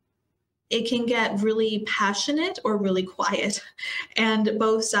 it can get really passionate or really quiet, and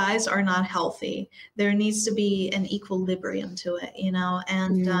both sides are not healthy. There needs to be an equilibrium to it, you know,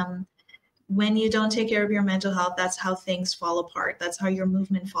 and when you don't take care of your mental health, that's how things fall apart. That's how your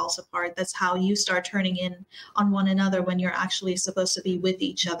movement falls apart. That's how you start turning in on one another when you're actually supposed to be with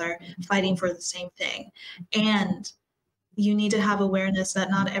each other, fighting for the same thing. And you need to have awareness that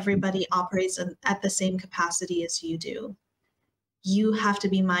not everybody operates at the same capacity as you do. you have to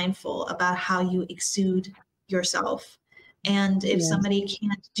be mindful about how you exude yourself. And if somebody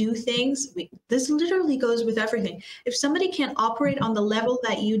can't do things, this literally goes with everything. If somebody can't operate on the level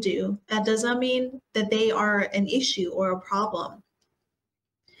that you do, that does not mean that they are an issue or a problem.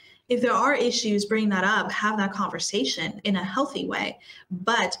 If there are issues, bring that up, have that conversation in a healthy way.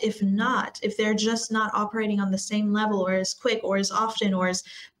 But if not, if they're just not operating on the same level or as quick or as often or as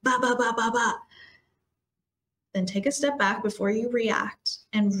ba, ba, ba, ba, ba, then take a step back before you react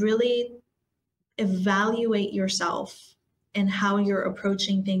and really evaluate yourself and how you're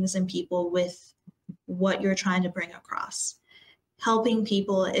approaching things and people with what you're trying to bring across. Helping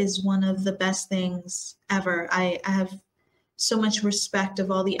people is one of the best things ever. I have so much respect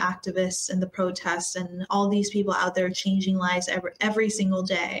of all the activists and the protests and all these people out there changing lives every single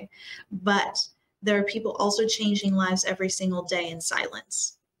day. But there are people also changing lives every single day in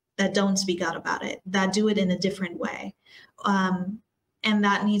silence, that don't speak out about it, that do it in a different way. And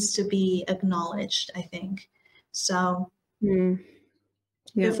that needs to be acknowledged, I think. So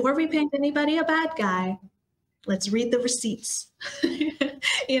before we paint anybody a bad guy, let's read the receipts,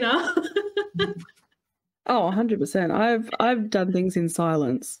 you know? Oh, 100%. I've done things in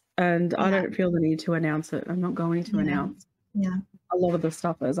silence, and I don't feel the need to announce it. I'm not going to announce a lot of the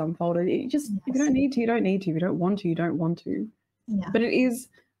stuff as unfolded. If you don't need to, you don't need to. If you don't want to, you don't want to. But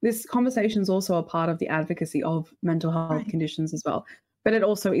this conversation is also a part of the advocacy of mental health conditions as well. But it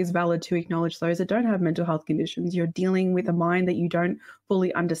also is valid to acknowledge those that don't have mental health conditions. You're dealing with a mind that you don't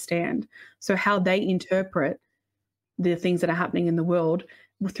fully understand. So how they interpret the things that are happening in the world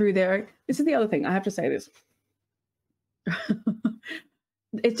through this is the other thing, I have to say this.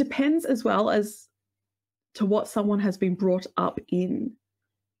 It depends as well as to what someone has been brought up in,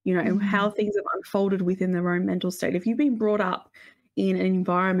 and how things have unfolded within their own mental state. If you've been brought up in an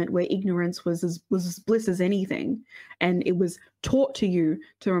environment where ignorance was as bliss as anything, and it was taught to you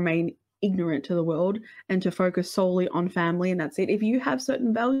to remain ignorant to the world and to focus solely on family, and that's it. If you have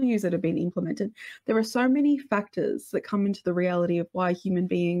certain values that have been implemented, there are so many factors that come into the reality of why human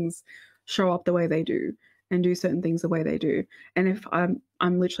beings show up the way they do and do certain things the way they do. And if I'm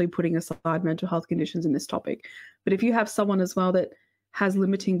literally putting aside mental health conditions in this topic, but if you have someone as well that has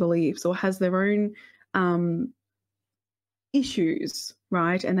limiting beliefs or has their own issues,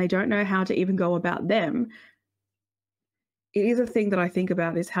 right, and they don't know how to even go about them, it is a thing that I think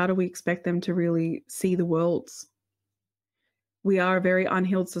about, is how do we expect them to really see the worlds? We are a very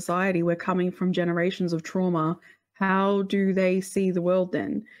unhealed society. We're coming from generations of trauma. How do they see the world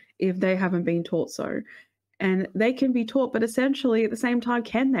then if they haven't been taught so? And they can be taught, but essentially at the same time,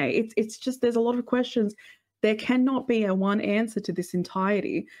 can they? It's just, there's a lot of questions. There cannot be a one answer to this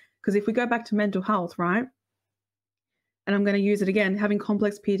entirety, because if we go back to mental health, right, and I'm going to use it again, having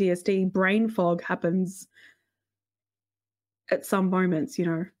complex PTSD, brain fog happens at some moments,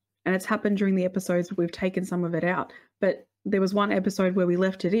 and it's happened during the episodes, but we've taken some of it out. But there was one episode where we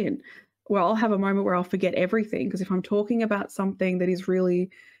left it in, where I'll have a moment where I'll forget everything, because if I'm talking about something that is really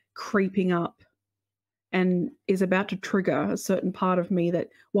creeping up and is about to trigger a certain part of me that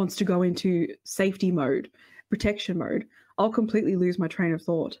wants to go into safety mode, protection mode, I'll completely lose my train of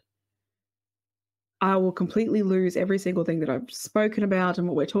thought. I will completely lose every single thing that I've spoken about and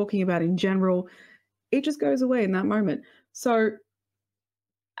what we're talking about in general. It just goes away in that moment. So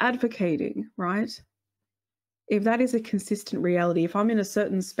advocating, right? If that is a consistent reality, if I'm in a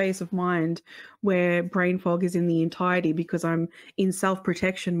certain space of mind where brain fog is in the entirety because I'm in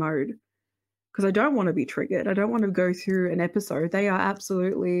self-protection mode, because I don't want to be triggered, I don't want to go through an episode, they are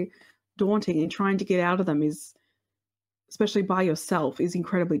absolutely daunting, and trying to get out of them is, especially by yourself, is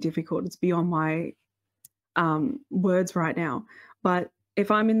incredibly difficult. It's beyond my words right now. But if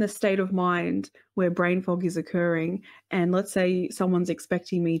I'm in the state of mind where brain fog is occurring, and let's say someone's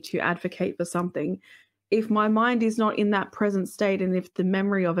expecting me to advocate for something, if my mind is not in that present state, and if the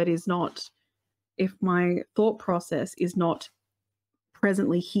memory of it is not, if my thought process is not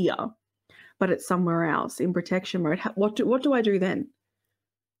presently here, but it's somewhere else in protection mode, what do I do then?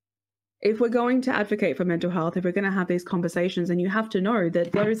 If we're going to advocate for mental health, if we're going to have these conversations, and you have to know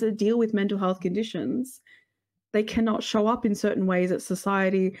that those that deal with mental health conditions, they cannot show up in certain ways at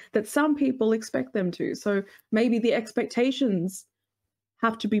society that some people expect them to. So maybe the expectations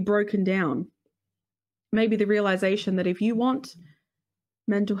have to be broken down. Maybe the realization that if you want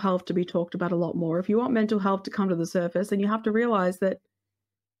mental health to be talked about a lot more, if you want mental health to come to the surface, then you have to realize that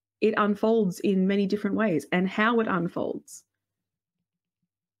it unfolds in many different ways, and how it unfolds.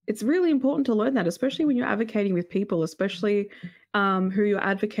 It's really important to learn that, especially when you're advocating with people, especially who you're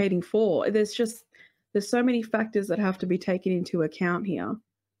advocating for. There's so many factors that have to be taken into account here.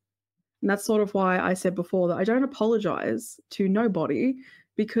 And that's sort of why I said before that I don't apologize to nobody,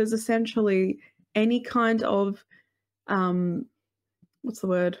 because essentially any kind of what's the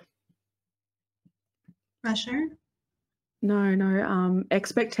word? Pressure? No,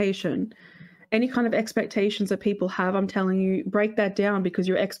 expectation. Any kind of expectations that people have, I'm telling you, break that down, because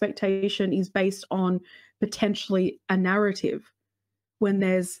your expectation is based on potentially a narrative when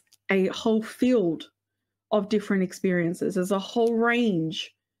there's a whole field of different experiences. There's a whole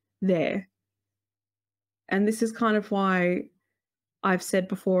range there. And this is kind of why I've said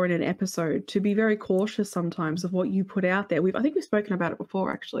before in an episode to be very cautious sometimes of what you put out there. I think we've spoken about it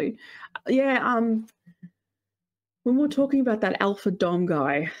before, actually. Yeah, when we were talking about that Alpha Dom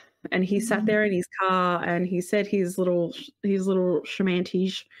guy, and he sat there in his car and he said his little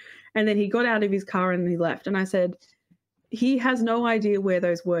shamantish, and then he got out of his car and he left. And I said, he has no idea where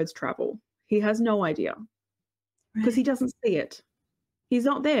those words travel. He has no idea, because he doesn't see it. He's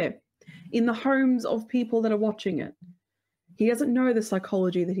not there in the homes of people that are watching it. He doesn't know the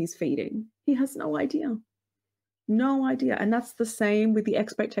psychology that he's feeding. He has no idea. No idea. And that's the same with the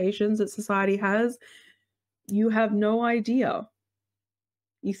expectations that society has. You have no idea.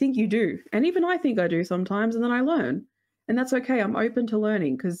 You think you do. And even I think I do sometimes, and then I learn. And that's okay. I'm open to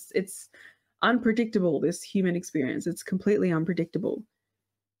learning, because it's unpredictable, this human experience. It's completely unpredictable.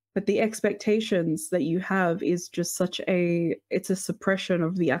 But the expectations that you have is just it's a suppression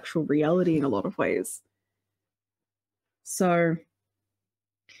of the actual reality in a lot of ways. So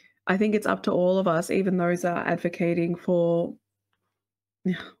I think it's up to all of us, even those that are advocating for,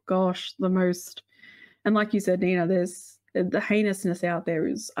 gosh, the most, and like you said, Nina, there's the heinousness out there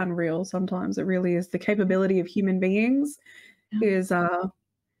is unreal sometimes. It really is. The capability of human beings is,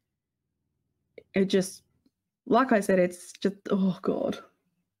 it just, like I said, it's just, oh God.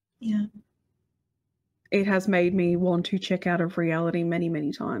 Yeah. It has made me want to check out of reality many,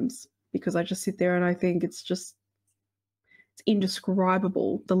 many times, because I just sit there and I think it's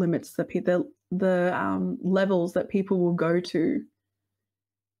indescribable, the limits that the levels that people will go to,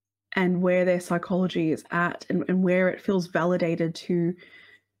 and where their psychology is at, and where it feels validated to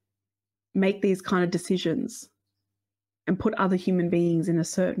make these kind of decisions and put other human beings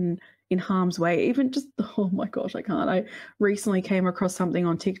in harm's way. Even just, oh my gosh, I can't. I recently came across something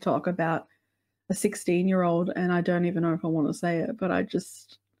on TikTok about a 16-year-old, and I don't even know if I want to say it, but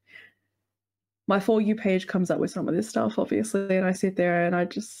my For You page comes up with some of this stuff, obviously, and I sit there and I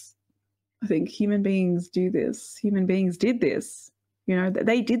think human beings do this. Human beings did this.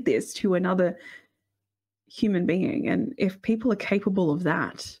 They did this to another human being. And if people are capable of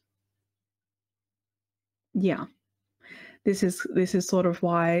that, yeah, this is sort of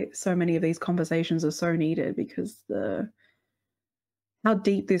why so many of these conversations are so needed, because how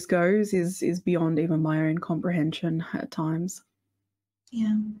deep this goes is beyond even my own comprehension at times.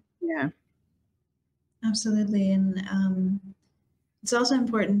 Yeah. Yeah. Absolutely. And it's also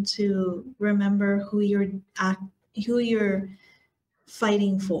important to remember who you're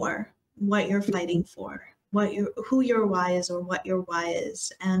fighting for, what you're fighting for, who your why is, or what your why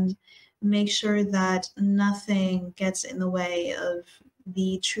is, and make sure that nothing gets in the way of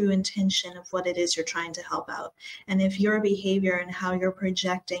the true intention of what it is you're trying to help out. And if your behavior and how you're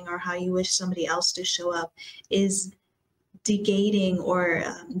projecting, or how you wish somebody else to show up, is negating or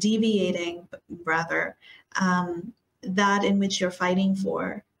deviating, rather, that in which you're fighting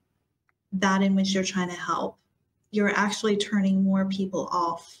for, that in which you're trying to help, you're actually turning more people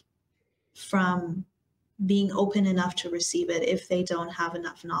off from being open enough to receive it, if they don't have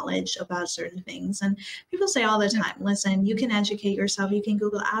enough knowledge about certain things. And people say all the time, listen, you can educate yourself, you can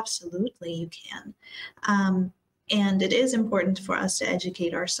Google. Absolutely, you can. And it is important for us to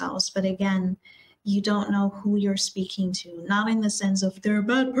educate ourselves. But again, you don't know who you're speaking to, not in the sense of they're a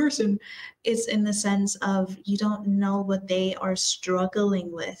bad person. It's in the sense of you don't know what they are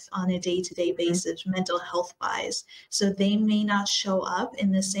struggling with on a day-to-day basis, mental health wise. So they may not show up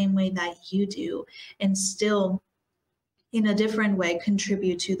in the same way that you do, and still in a different way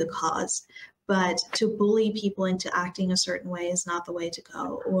contribute to the cause. But to bully people into acting a certain way is not the way to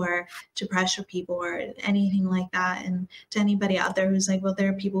go, or to pressure people or anything like that. And to anybody out there who's like, well, there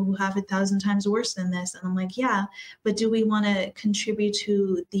are people who have it 1,000 times worse than this. And I'm like, yeah, but do we want to contribute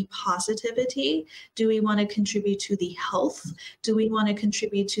to the positivity? Do we want to contribute to the health? Do we want to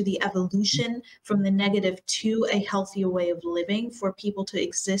contribute to the evolution from the negative to a healthier way of living, for people to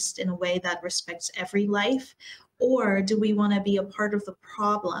exist in a way that respects every life? Or do we want to be a part of the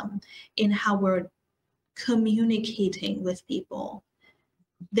problem in how we're communicating with people?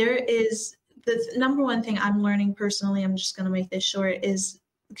 There is the number one thing I'm learning personally, I'm just going to make this short, is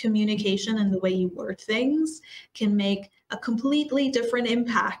communication and the way you word things can make a completely different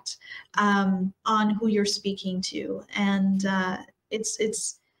impact on who you're speaking to. And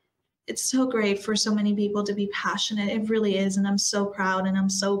it's so great for so many people to be passionate. It really is. And I'm so proud and I'm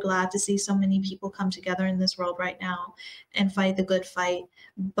so glad to see so many people come together in this world right now and fight the good fight.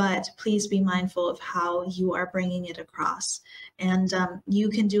 But please be mindful of how you are bringing it across. And you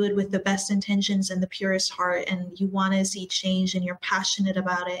can do it with the best intentions and the purest heart. And you want to see change and you're passionate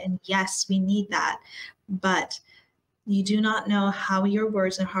about it. And yes, we need that. But you do not know how your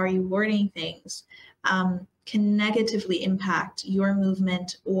words and how you're wording things can negatively impact your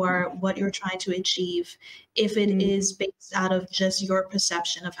movement or what you're trying to achieve if it is based out of just your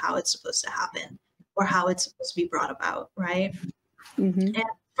perception of how it's supposed to happen or how it's supposed to be brought about, right? And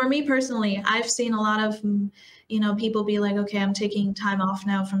for me personally, I've seen a lot of, people be like, okay, I'm taking time off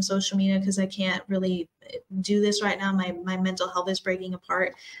now from social media because I can't really do this right now. My mental health is breaking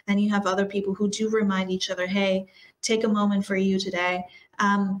apart. Then you have other people who do remind each other, hey, take a moment for you today.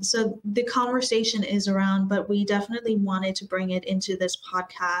 So the conversation is around, but we definitely wanted to bring it into this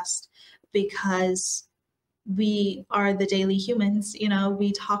podcast because we are the daily humans.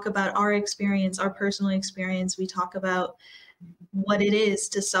 We talk about our experience, our personal experience. We talk about what it is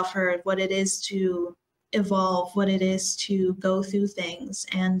to suffer, what it is to evolve, what it is to go through things.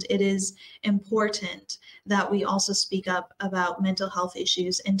 And it is important that we also speak up about mental health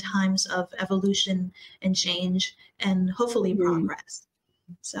issues in times of evolution and change and hopefully progress.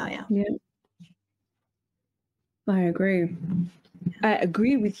 So, yeah. I agree. I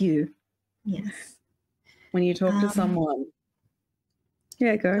agree with you. Yes. When you talk to someone.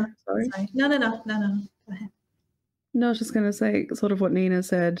 Yeah, go. Sorry. No. Go ahead. No, I was just going to say sort of what Nina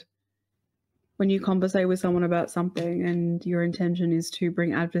said. When you conversate with someone about something and your intention is to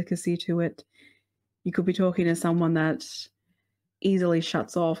bring advocacy to it, you could be talking to someone that easily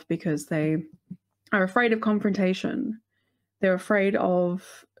shuts off because they are afraid of confrontation. They're afraid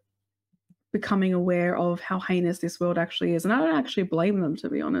of becoming aware of how heinous this world actually is. And I don't actually blame them, to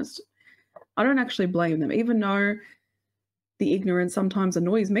be honest. I don't actually blame them, even though the ignorance sometimes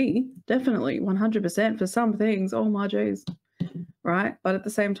annoys me, definitely, 100% for some things. Oh my jeez, right? But at the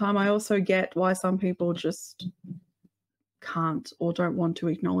same time, I also get why some people just can't or don't want to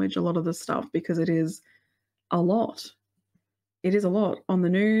acknowledge a lot of this stuff because it is a lot. It is a lot on the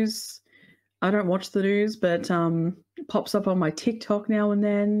news. I don't watch the news, but it pops up on my TikTok now and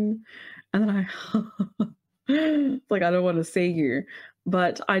then. And then it's like, I don't want to see you.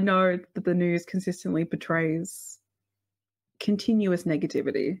 But I know that the news consistently portrays continuous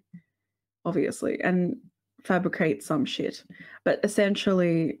negativity, obviously, and fabricates some shit. But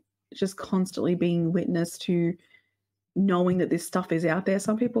essentially, just constantly being witness to knowing that this stuff is out there.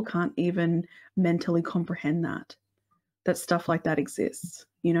 Some people can't even mentally comprehend that stuff like that exists,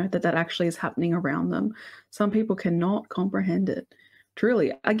 that actually is happening around them. Some people cannot comprehend it.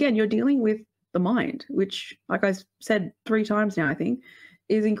 Truly, again, you're dealing with the mind, which, like I said 3 times now, I think,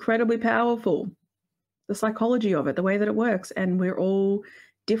 is incredibly powerful. The psychology of it, the way that it works, and we're all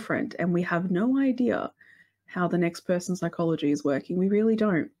different, and we have no idea how the next person's psychology is working. We really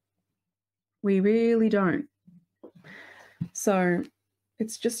don't. We really don't. So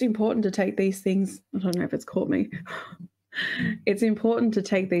it's just important to take these things. I don't know if it's caught me. It's important to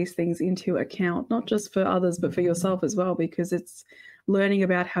take these things into account, not just for others, but for yourself as well, because it's learning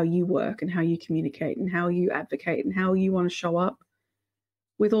about how you work and how you communicate and how you advocate and how you want to show up,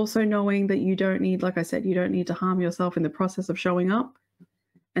 with also knowing that you don't need, like I said, you don't need to harm yourself in the process of showing up.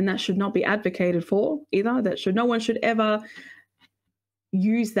 And that should not be advocated for either. No one should ever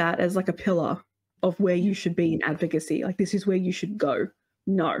use that as like a pillar of where you should be in advocacy. Like, this is where you should go.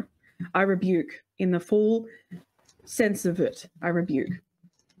 No, I rebuke in the full sense of it. I rebuke.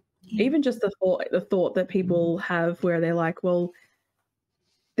 Even just the thought that people have where they're like, well,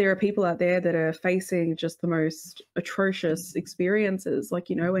 there are people out there that are facing just the most atrocious experiences, like,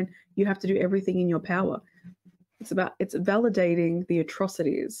 and you have to do everything in your power. It's validating the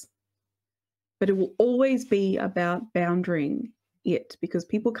atrocities, but it will always be about boundarying it, because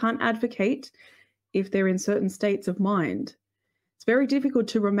people can't advocate if they're in certain states of mind. It's very difficult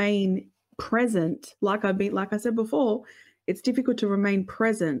to remain present. Like I said before, it's difficult to remain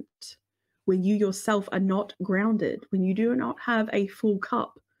present when you yourself are not grounded, when you do not have a full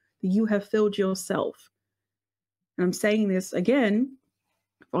cup that you have filled yourself. And I'm saying this again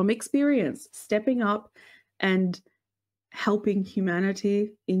from experience. Stepping up and helping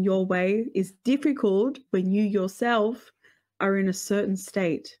humanity in your way is difficult when you yourself are in a certain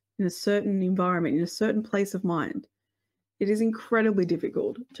state, in a certain environment, in a certain place of mind. It is incredibly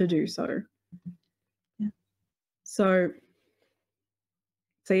difficult to do so. Yeah. So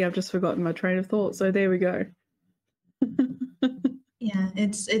yeah, I've just forgotten my train of thought. So there we go. Yeah,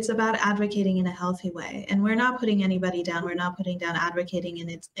 it's about advocating in a healthy way, and we're not putting anybody down. We're not putting down advocating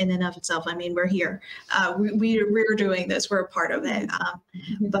in and of itself. I mean, we're here. We're doing this. We're a part of it.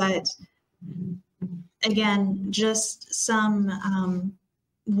 But again, just some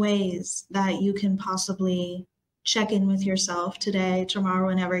ways that you can possibly check in with yourself today, tomorrow,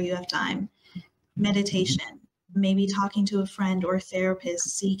 whenever you have time. Meditation, maybe talking to a friend or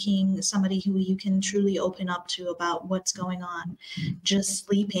therapist, seeking somebody who you can truly open up to about what's going on. Just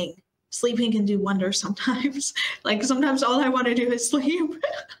sleeping. Sleeping can do wonders sometimes. Like sometimes all I want to do is sleep.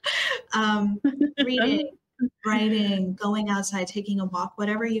 Reading, writing, going outside, taking a walk,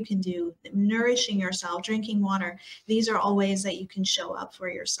 whatever you can do, nourishing yourself, drinking water. These are all ways that you can show up for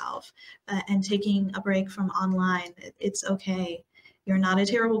yourself. And taking a break from online. It's okay. You're not a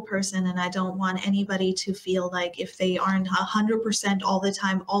terrible person, and I don't want anybody to feel like if they aren't 100% all the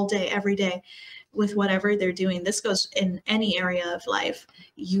time, all day, every day with whatever they're doing. This goes in any area of life.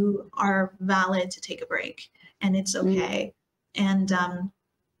 You are valid to take a break, and it's okay. And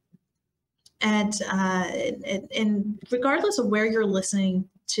regardless of where you're listening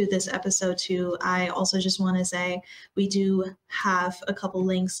to this episode too, I also just want to say we do have a couple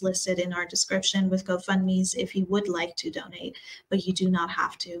links listed in our description with GoFundMe's if you would like to donate, but you do not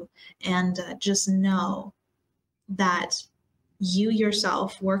have to. And just know that you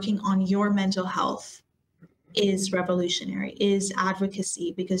yourself working on your mental health is revolutionary, is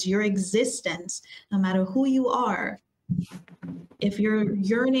advocacy, because your existence, no matter who you are, if you're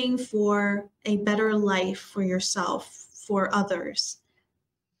yearning for a better life for yourself, for others,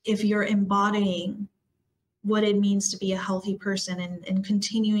 if you're embodying what it means to be a healthy person and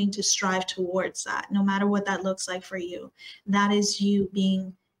continuing to strive towards that, no matter what that looks like for you, that is you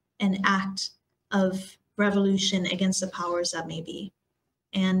being an act of revolution against the powers that may be.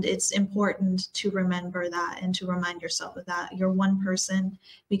 And it's important to remember that and to remind yourself of that. You're one person.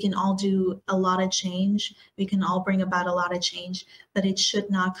 We can all do a lot of change. We can all bring about a lot of change, but it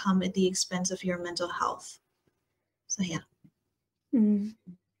should not come at the expense of your mental health. So, yeah.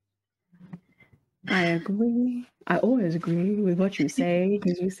 I agree. I always agree with what you say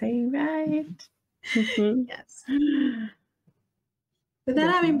because you say right. Yes. With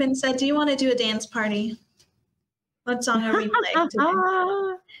that having been said, do you want to do a dance party? What song are we playing today?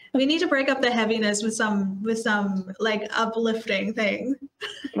 We need to break up the heaviness with some like uplifting thing.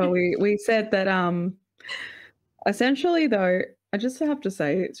 Well, we said that essentially though, I just have to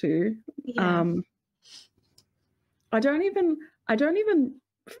say it too. Yeah. I don't even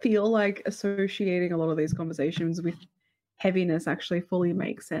feel like associating a lot of these conversations with heaviness actually fully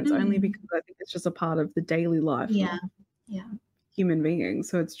makes sense, only because I think it's just a part of the daily life of human beings.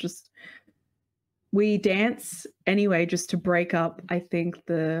 So it's just, we dance anyway just to break up, I think,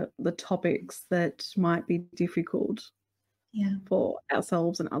 the topics that might be difficult for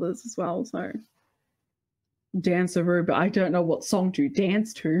ourselves and others as well. So dance-a-roo, but I don't know what song to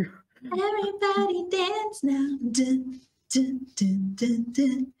dance to. Everybody dance now. Dun, dun, dun, dun,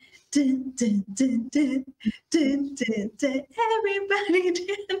 dun. Dun, dun, dun, dun, dun, dun, dun. Everybody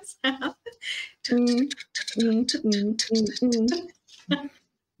dance now.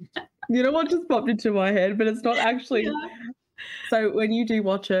 You know what just popped into my head, but it's not actually. Yeah. So when you do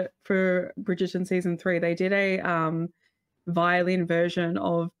watch it for Bridgerton season 3, they did a violin version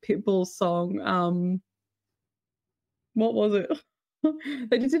of Pitbull's song. What was it?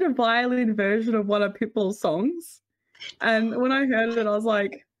 They just did a violin version of one of Pitbull's songs, and when I heard it, I was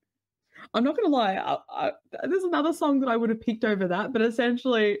like, I'm not gonna lie. There's another song that I would have picked over that, but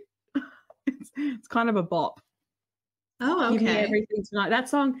essentially, it's kind of a bop. Oh, okay. Give me everything tonight. That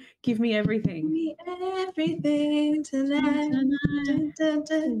song, Give Me Everything. Give me everything tonight. Dun, dun,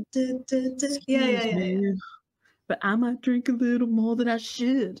 dun, dun, dun, dun. Yeah. But I might drink a little more than I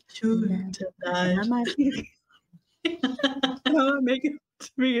should. Tonight. I might make it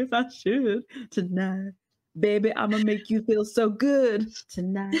to me if I should tonight. Baby, I'm going to make you feel so good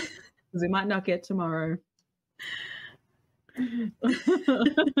tonight. Because we might not get tomorrow.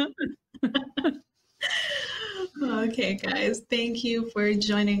 Okay, guys, thank you for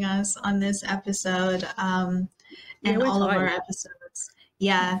joining us on this episode and all of our episodes.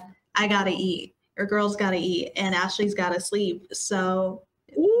 Yeah, I gotta eat. Your girl's gotta eat, and Ashley's gotta sleep. So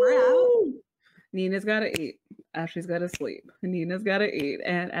we're out. Nina's gotta eat. Ashley's gotta sleep. Nina's gotta eat,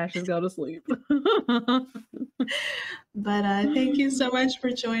 and Ashley's gotta sleep. But thank you so much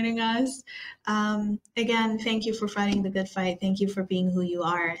for joining us. Again, thank you for fighting the good fight. Thank you for being who you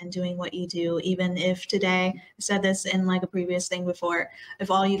are and doing what you do. Even if today, I said this in like a previous thing before,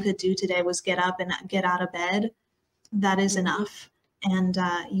 if all you could do today was get up and get out of bed, that is enough. And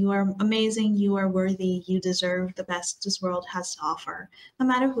you are amazing. You are worthy. You deserve the best this world has to offer, no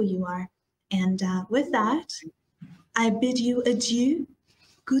matter who you are. And with that, I bid you adieu.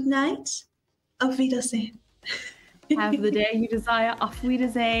 Good night. Auf Wiedersehen. Have the day you desire. Auf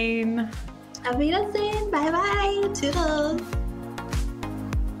Wiedersehen. Auf Wiedersehen. Bye bye. Toodles.